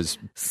some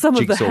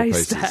of the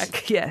haystack.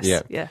 Pieces.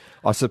 Yes. Yeah.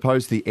 I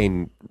suppose the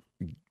end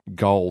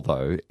goal,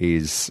 though,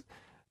 is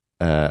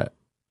a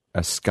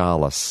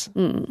scarless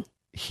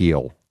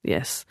heel.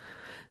 Yes.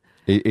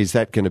 Is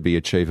that going to be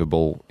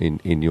achievable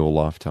in your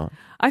lifetime?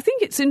 I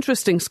think it's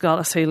interesting,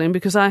 scarless healing,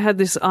 because I had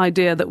this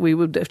idea that we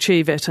would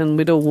achieve it and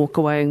we'd all walk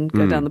away and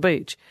go down the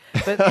beach.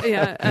 But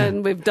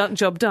and we've done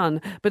job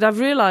done. But I've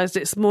realised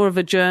it's more of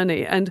a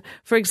journey. And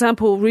for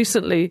example,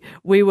 recently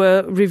we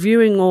were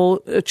reviewing all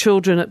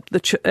children at the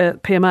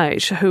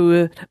PMH who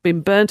had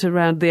been burnt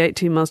around the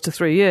 18 months to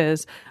 3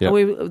 years. Yep.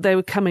 And they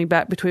were coming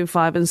back between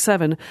 5 and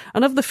 7.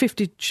 And of the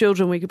 50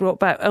 children we brought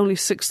back, only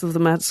 6 of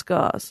them had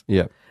scars.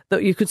 Yeah.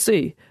 That you could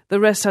see. The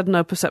rest had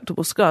no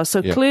perceptible scars.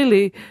 So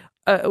clearly,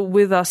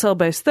 with our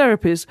cell-based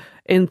therapies,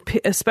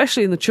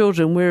 especially in the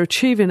children, we're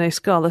achieving a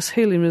scarless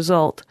healing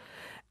result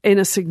in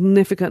a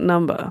significant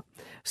number.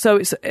 So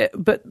it's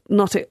like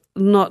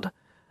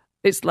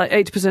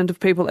 80% of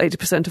people,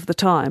 80% of the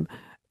time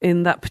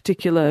in that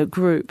particular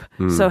group.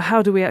 So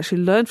how do we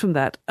actually learn from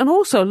that? And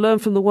also learn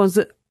from the ones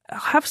that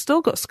have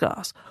still got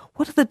scars.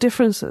 What are the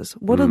differences?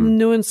 What are the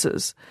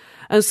nuances?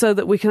 And so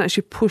that we can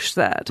actually push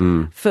that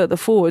further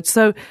forward.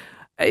 So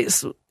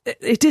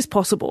it is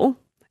possible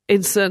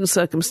in certain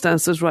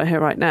circumstances right here,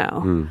 right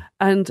now.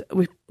 And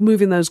we're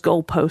moving those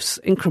goalposts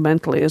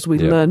incrementally as we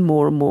learn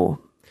more and more.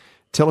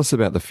 Tell us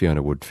about the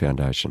Fiona Wood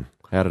Foundation.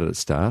 How did it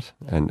start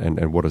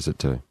and what does it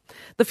do?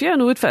 The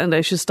Fiona Wood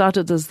Foundation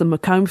started as the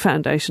Macomb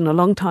Foundation a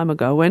long time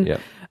ago when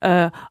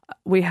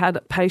we had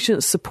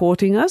patients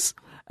supporting us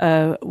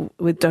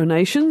with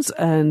donations,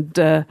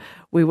 and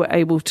we were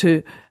able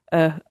to...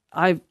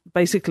 I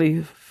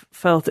basically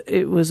felt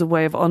it was a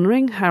way of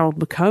honouring Harold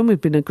Macomb,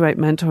 who'd been a great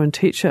mentor and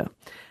teacher.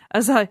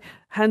 As I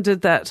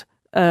handed that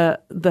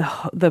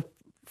the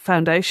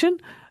foundation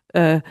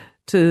to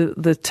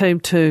the team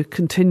to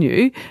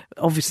continue,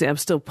 obviously I'm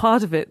still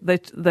part of it.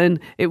 Then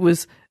it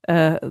was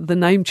the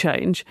name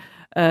change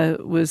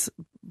was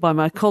by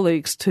my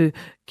colleagues to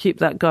keep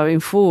that going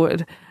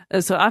forward.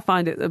 So I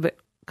find it a bit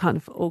kind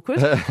of awkward,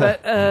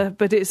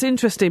 but it's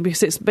interesting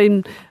because it's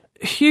been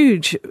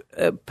huge.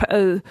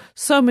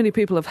 So many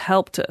people have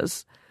helped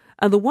us.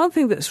 And the one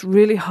thing that's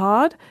really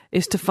hard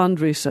is to fund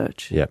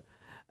research. Yeah.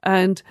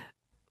 And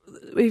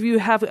if you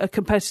have a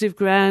competitive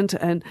grant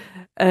and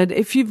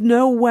if you've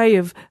no way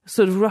of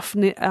sort of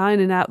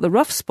ironing out the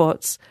rough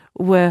spots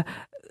where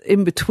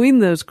in between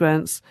those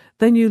grants,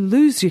 then you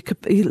lose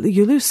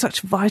such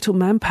vital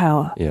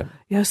manpower. Yeah.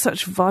 You have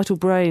such vital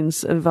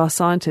brains of our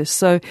scientists.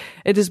 So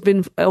it has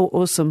been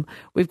awesome.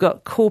 We've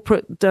got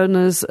corporate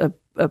donors,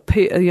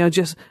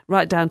 just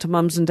right down to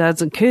mums and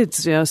dads and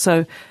kids.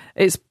 So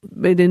it's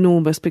been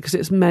enormous because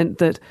it's meant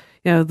that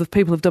the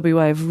people of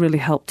WA have really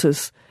helped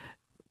us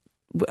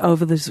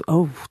over this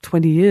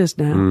 20 years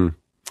now.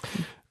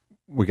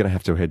 We're going to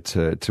have to head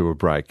to a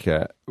break.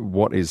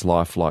 What is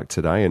life like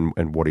today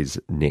and what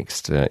is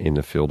next in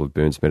the field of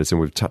burns medicine?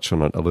 We've touched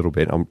on it a little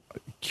bit. I'm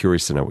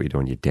curious to know what you do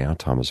in your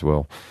downtime as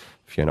well.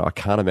 Fiona, I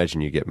can't imagine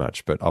you get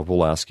much, but I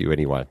will ask you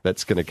anyway.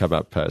 That's going to come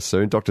up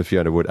soon. Dr.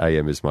 Fiona Wood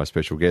AM is my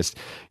special guest.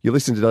 You're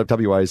listening to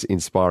WA's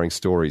Inspiring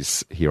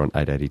Stories here on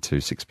 882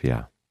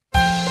 6PR.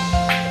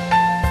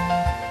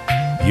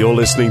 You're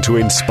listening to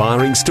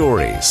Inspiring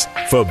Stories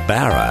for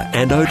Barra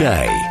and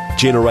O'Day.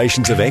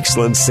 Generations of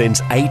excellence since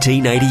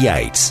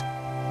 1888.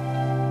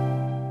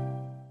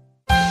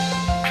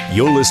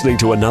 You're listening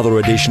to another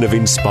edition of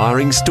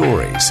Inspiring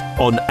Stories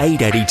on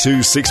 882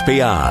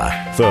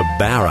 6PR for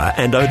Barra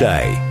and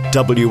O'Day,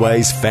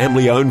 WA's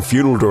family-owned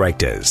funeral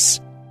directors.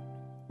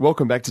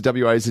 Welcome back to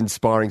WA's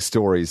Inspiring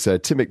Stories.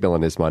 Tim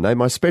McMillan is my name.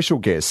 My special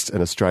guest,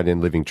 an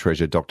Australian living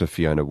treasure, Dr.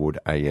 Fiona Wood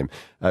AM.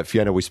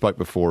 Fiona, we spoke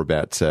before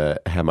about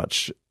how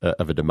much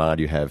of a demand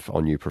you have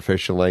on you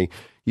professionally.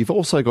 You've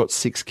also got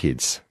 6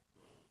 kids.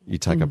 You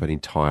take up an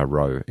entire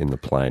row in the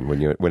plane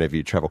whenever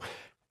you travel.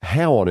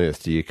 How on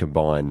earth do you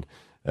combine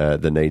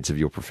the needs of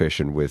your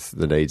profession with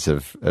the needs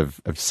of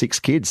 6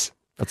 kids?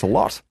 That's a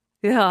lot.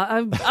 Yeah,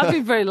 I've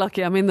been very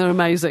lucky. I mean, they're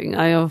amazing.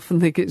 I often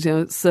think it's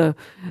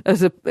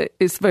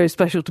it's very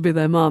special to be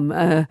their mum.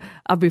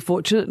 I've been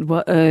fortunate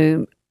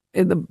in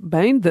the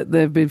main that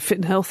they've been fit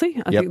and healthy.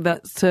 I think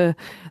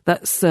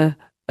that's been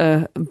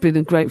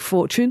a great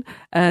fortune,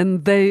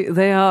 and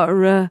they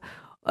are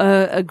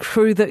a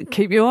crew that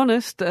keep you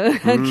honest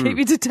and keep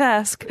you to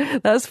task.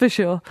 That's for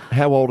sure.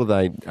 How old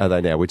are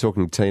they now? We're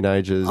talking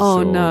teenagers?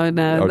 Oh,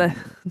 no.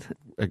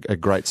 A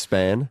great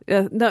span?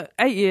 8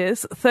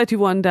 years,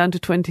 31 down to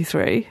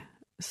 23.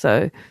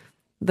 So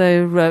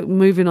they're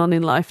moving on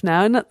in life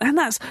now. And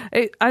that's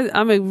it.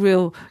 I'm a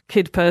real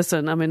kid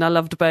person. I mean, I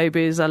loved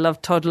babies. I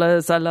loved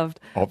toddlers. I loved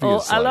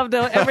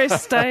every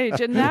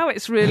stage. And now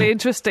it's really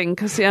interesting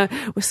because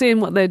we're seeing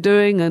what they're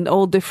doing and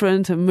all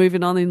different and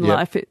moving on in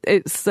life.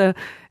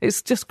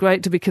 It's just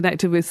great to be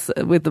connected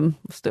with them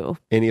still.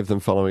 Any of them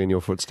following in your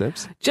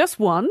footsteps? Just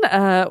one.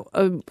 I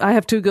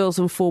have 2 girls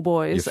and 4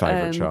 boys. Your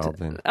favourite child,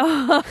 then?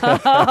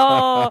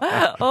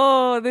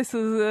 This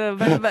is...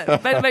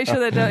 better make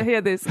sure they don't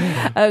hear this.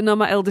 No,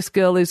 my eldest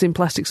girl is in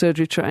plastic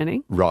surgery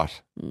training.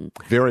 Right.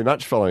 Very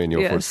much following in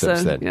your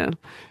footsteps then. Yeah.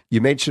 You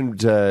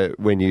mentioned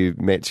when you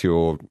met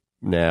your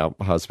now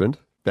husband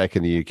back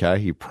in the UK,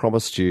 he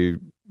promised you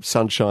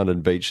sunshine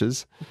and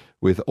beaches.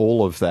 with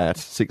all of that,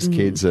 6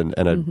 kids and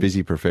a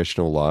busy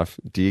professional life,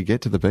 do you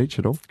get to the beach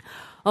at all?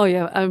 Oh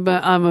yeah, I'm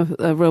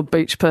a real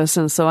beach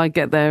person, so I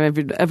get there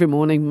every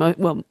morning.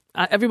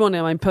 Every morning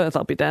I'm in Perth,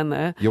 I'll be down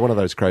there. You're one of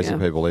those crazy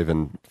people,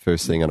 even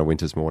first thing on a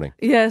winter's morning.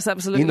 Yes,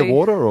 absolutely. In the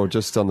water or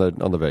just on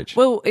the beach?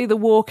 Well, either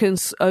walk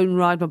and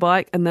ride my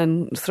bike, and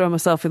then throw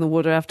myself in the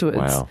water afterwards.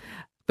 Wow.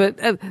 But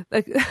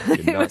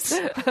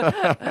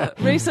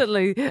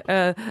recently,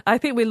 I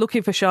think we're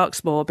looking for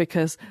sharks more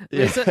because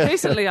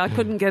recently I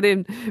couldn't get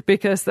in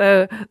because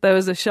there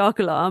was a shark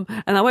alarm,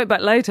 and I went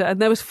back later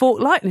and there was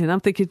fork lightning. I'm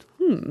thinking,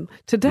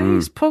 today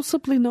is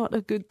possibly not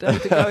a good day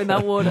to go in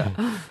that water.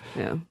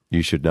 Yeah.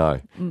 You should know.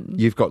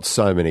 You've got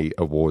so many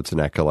awards and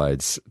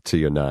accolades to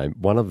your name.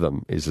 One of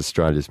them is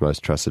Australia's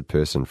Most Trusted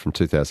Person from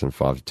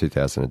 2005 to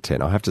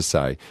 2010. I have to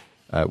say,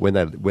 when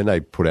they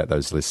put out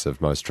those lists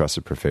of most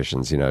trusted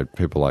professions,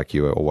 people like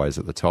you are always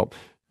at the top.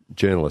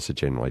 Journalists are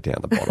generally down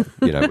the bottom,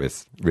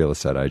 with real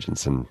estate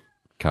agents and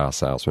car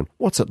salesmen.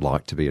 What's it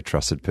like to be a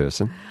trusted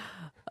person?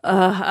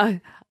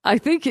 I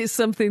think it's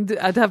something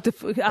that I'd have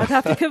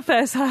to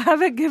confess I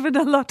haven't given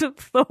a lot of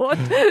thought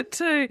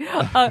to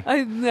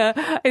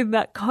in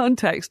that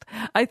context.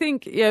 I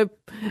think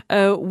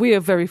we are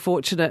very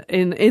fortunate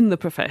in the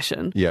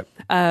profession. Yep.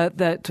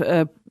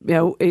 That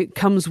it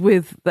comes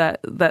with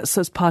that's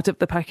as part of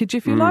the package,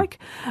 if you like.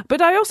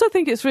 But I also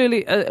think it's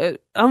really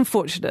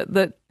unfortunate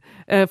that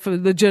for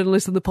the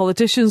journalists and the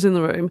politicians in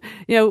the room,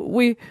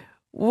 we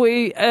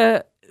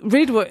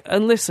read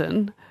and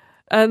listen,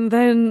 and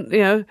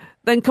then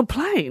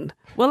complain.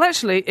 Well,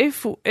 actually,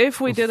 if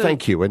we did,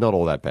 thank you. We're not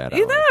all that bad.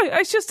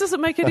 It just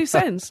doesn't make any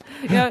sense.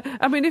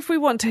 I mean, if we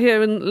want to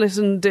hear and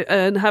listen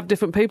and have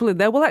different people in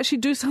there, we'll actually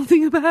do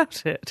something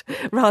about it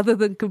rather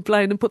than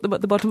complain and put them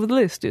at the bottom of the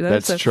list.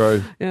 That's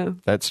true. Yeah,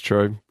 that's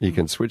true. You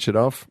can switch it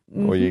off,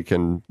 or you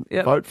can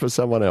vote for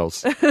someone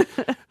else.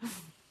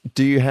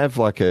 Do you have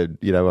like a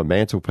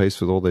mantelpiece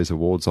with all these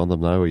awards on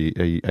them though? Are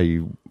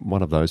you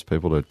one of those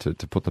people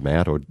to put them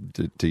out, or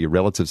do your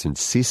relatives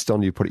insist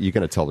on you put it? You're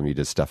going to tell them you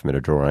just stuff them in a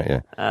drawer, aren't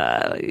you?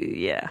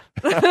 Yeah.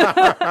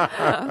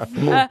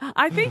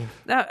 I think.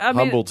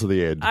 Humble to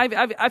the end.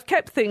 I've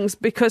kept things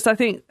because I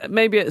think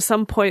maybe at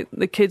some point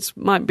the kids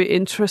might be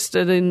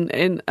interested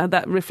in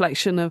that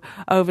reflection of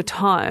over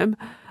time,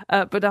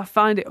 but I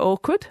find it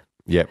awkward.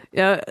 Yep.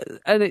 Yeah,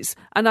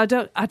 and I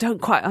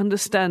don't quite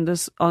understand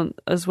as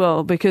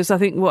well, because I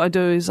think what I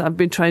do is I've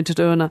been trained to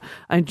do, and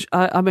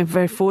I've been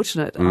very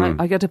fortunate.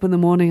 I get up in the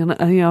morning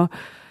and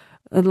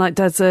and like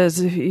Dad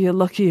says, you're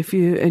lucky if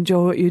you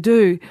enjoy what you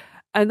do,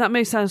 and that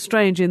may sound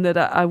strange in that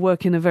I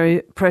work in a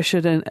very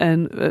pressured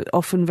and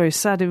often very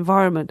sad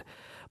environment,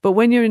 but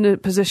when you're in a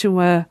position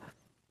where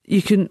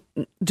you can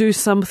do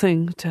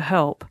something to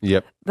help,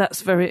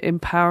 that's very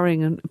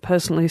empowering and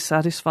personally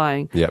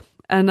satisfying. Yep.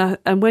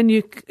 And when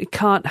you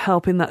can't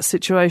help in that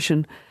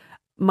situation,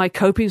 my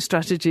coping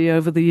strategy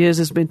over the years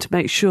has been to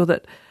make sure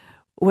that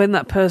when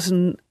that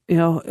person,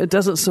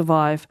 doesn't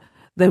survive,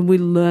 then we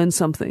learn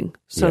something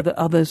so that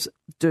others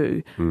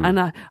do.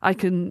 And I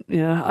can,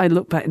 I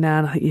look back now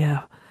and I think,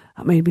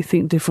 that made me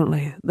think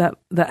differently.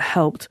 That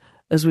helped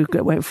as we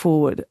went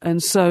forward.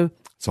 And so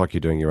it's like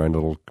you're doing your own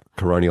little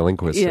coronial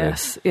inquest.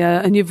 Yes,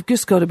 yeah, and you've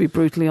just got to be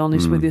brutally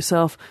honest with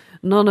yourself.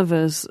 None of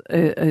us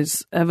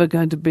is ever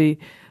going to be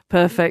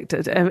perfect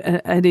at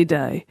any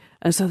day,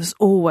 and so there's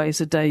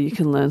always a day you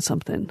can learn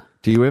something.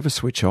 Do you ever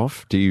switch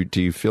off? Do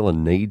you feel a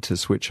need to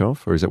switch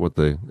off, or is that what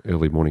the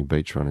early morning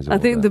beach run is all I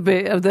think about? the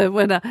bit of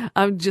when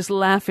I'm just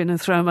laughing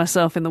and throwing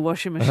myself in the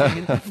washing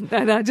machine,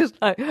 and I just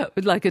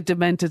like a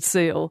demented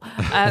seal.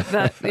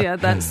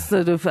 That's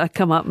sort of I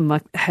come up and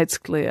my head's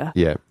clear.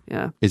 Yeah.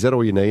 Is that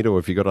all you need, or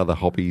have you got other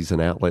hobbies and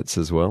outlets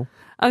as well?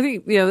 I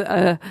think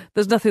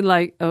there's nothing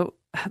like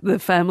the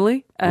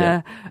family.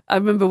 I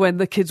remember when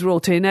the kids were all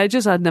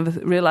teenagers, I'd never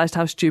realised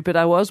how stupid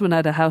I was when I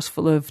had a house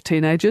full of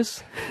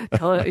teenagers,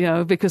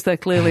 because they're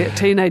clearly,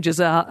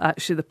 teenagers are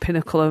actually the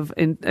pinnacle of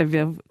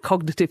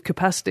cognitive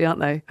capacity,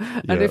 aren't they?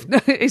 And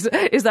is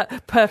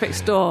that perfect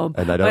storm.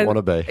 And they don't want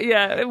to be.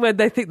 Yeah, when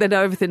they think they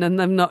know everything and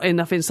they've not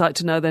enough insight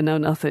to know they know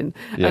nothing.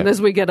 Yeah. And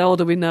as we get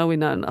older, we know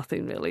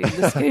nothing really in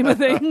the scheme of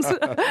things.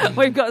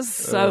 We've got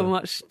so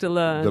much to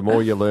learn. The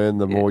more you learn,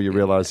 the more you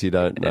realise you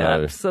don't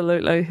know.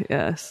 Absolutely,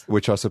 yes.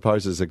 Which I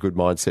suppose is a good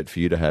mindset for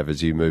you to have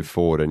as you move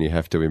forward, and you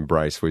have to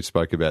embrace. We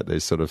spoke about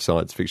these sort of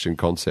science fiction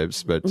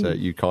concepts, but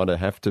you kind of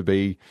have to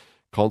be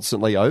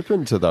constantly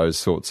open to those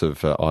sorts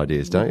of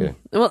ideas, don't you?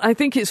 Well, I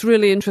think it's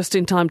really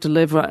interesting time to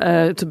live.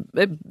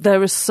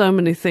 There are so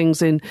many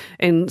things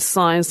in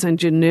science,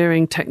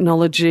 engineering,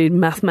 technology,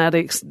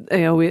 mathematics.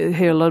 We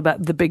hear a lot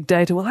about the big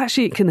data. Well,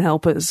 actually, it can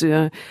help us.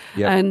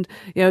 And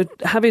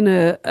having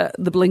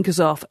the blinkers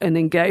off and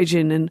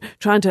engaging and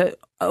trying to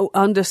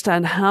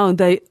understand how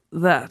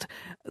that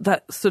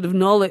sort of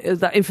knowledge,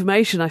 that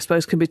information, I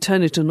suppose, can be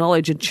turned into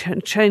knowledge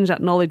and change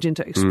that knowledge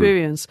into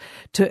experience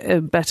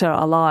to better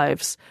our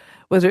lives,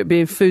 whether it be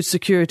in food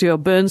security or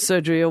burn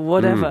surgery or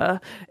whatever,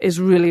 is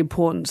really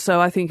important.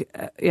 So I think,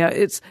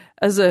 it's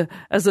as a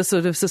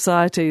sort of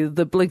society,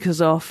 the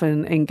blinkers off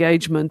and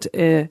engagement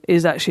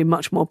is actually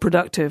much more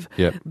productive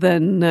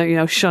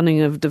than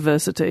shunning of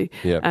diversity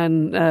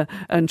and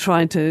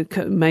trying to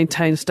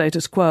maintain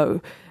status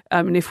quo.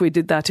 I mean, if we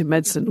did that in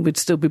medicine, we'd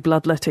still be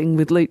bloodletting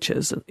with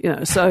leeches,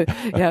 So,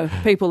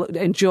 people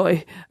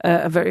enjoy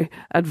a very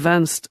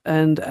advanced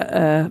and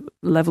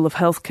level of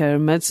healthcare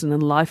and medicine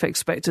and life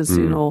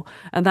expectancy and all,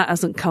 and that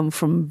hasn't come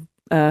from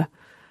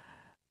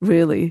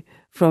really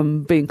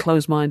from being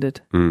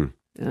closed-minded.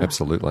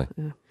 Absolutely.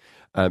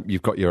 Yeah.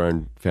 You've got your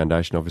own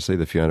foundation, obviously,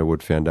 the Fiona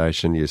Wood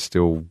Foundation. You're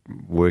still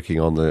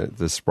working on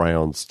the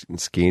spray-on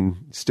skin,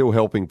 still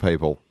helping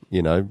people,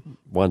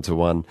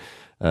 one-to-one.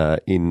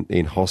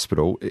 In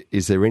hospital.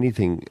 Is there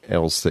anything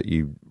else that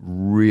you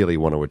really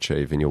want to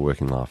achieve in your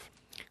working life?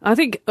 I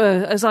think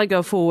as I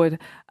go forward,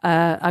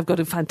 I've got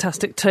a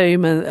fantastic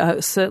team,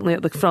 and certainly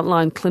at the front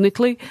line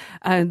clinically.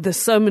 And there's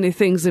so many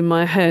things in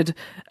my head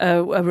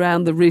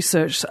around the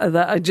research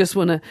that I just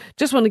want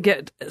to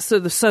get sow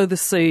the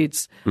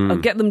seeds,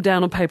 get them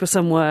down on paper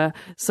somewhere,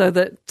 so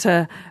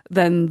that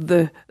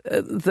then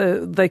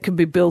they can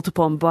be built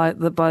upon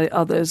by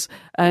others.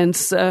 And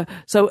so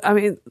I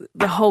mean,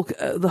 the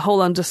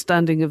whole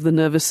understanding of the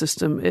nervous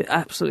system, it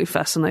absolutely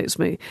fascinates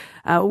me.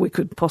 How we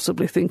could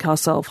possibly think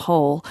ourselves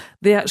whole.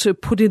 The actual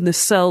putting the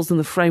cells and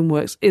the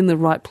frameworks in the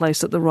right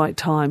place at the right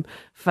time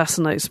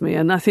fascinates me.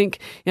 And I think,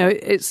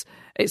 it's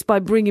by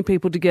bringing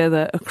people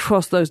together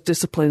across those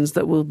disciplines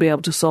that we'll be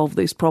able to solve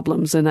these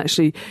problems and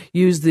actually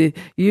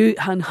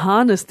and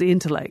harness the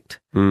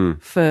intellect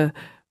for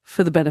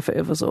the benefit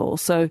of us all.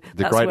 So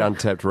the great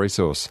untapped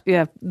resource.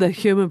 Yeah, the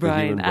human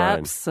brain.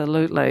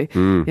 Absolutely.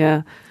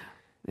 Yeah.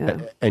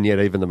 And yet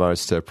even the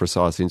most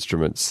precise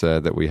instruments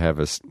that we have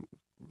are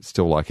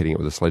still like hitting it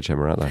with a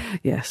sledgehammer, aren't they?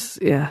 Yes,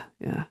 yeah.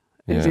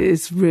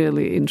 It's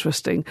really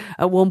interesting.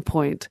 At one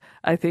point,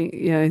 I think,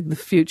 in the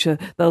future,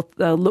 they'll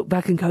look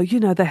back and go,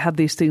 they have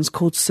these things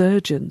called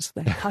surgeons.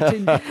 They cut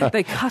each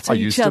other. I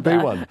used to be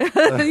one.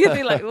 You'd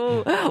be like,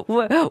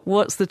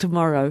 what's the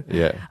tomorrow?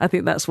 Yeah. I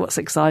think that's what's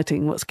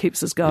exciting. What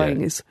keeps us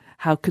going is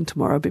how can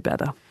tomorrow be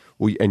better?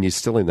 Well, and you're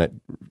still in that,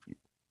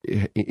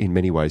 in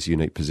many ways,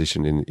 unique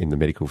position in the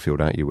medical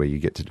field, aren't you, where you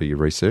get to do your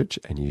research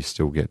and you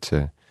still get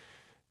to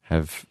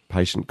have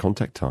patient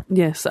contact time.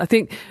 Yes, I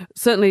think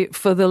certainly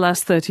for the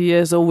last 30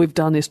 years, all we've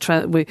done is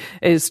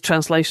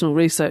translational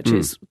research,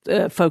 is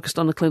focused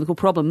on a clinical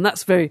problem. And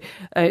that's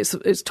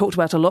it's talked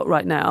about a lot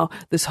right now,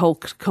 this whole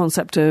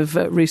concept of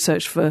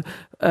research for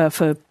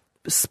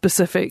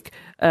specific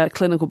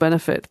clinical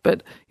benefit.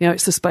 But,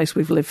 it's a space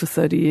we've lived for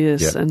 30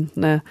 years, and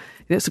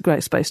it's a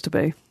great space to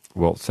be.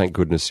 Well, thank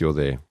goodness you're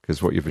there,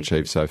 because what you've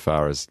achieved so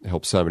far has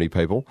helped so many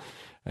people,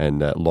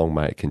 and long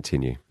may it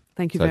continue.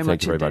 Thank you very much.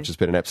 Thank you very much. It's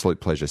been an absolute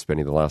pleasure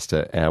spending the last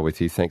hour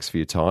with you. Thanks for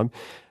your time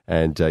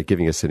and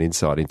giving us an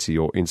insight into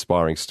your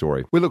inspiring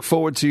story. We look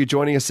forward to you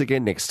joining us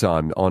again next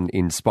time on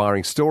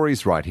Inspiring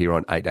Stories right here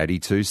on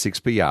 882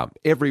 6PR.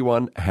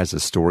 Everyone has a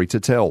story to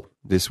tell.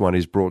 This one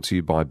is brought to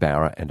you by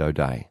Bowra and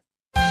O'Dea.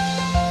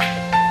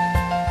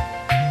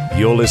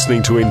 You're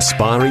listening to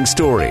Inspiring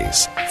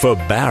Stories for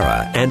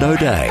Bowra and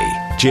O'Dea.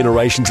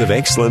 Generations of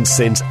excellence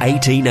since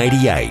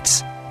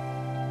 1888.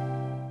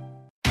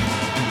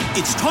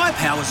 It's Tyre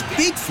Power's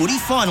Big Footy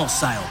Final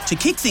Sale. To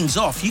kick things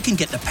off, you can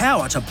get the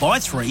power to buy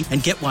 3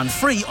 and get 1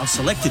 free on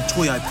selected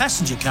Toyo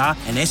passenger car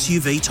and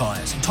SUV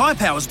tyres. Tyre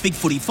Power's Big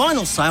Footy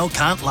Final Sale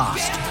can't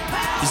last.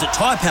 Visit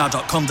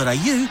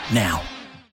tyrepower.com.au now.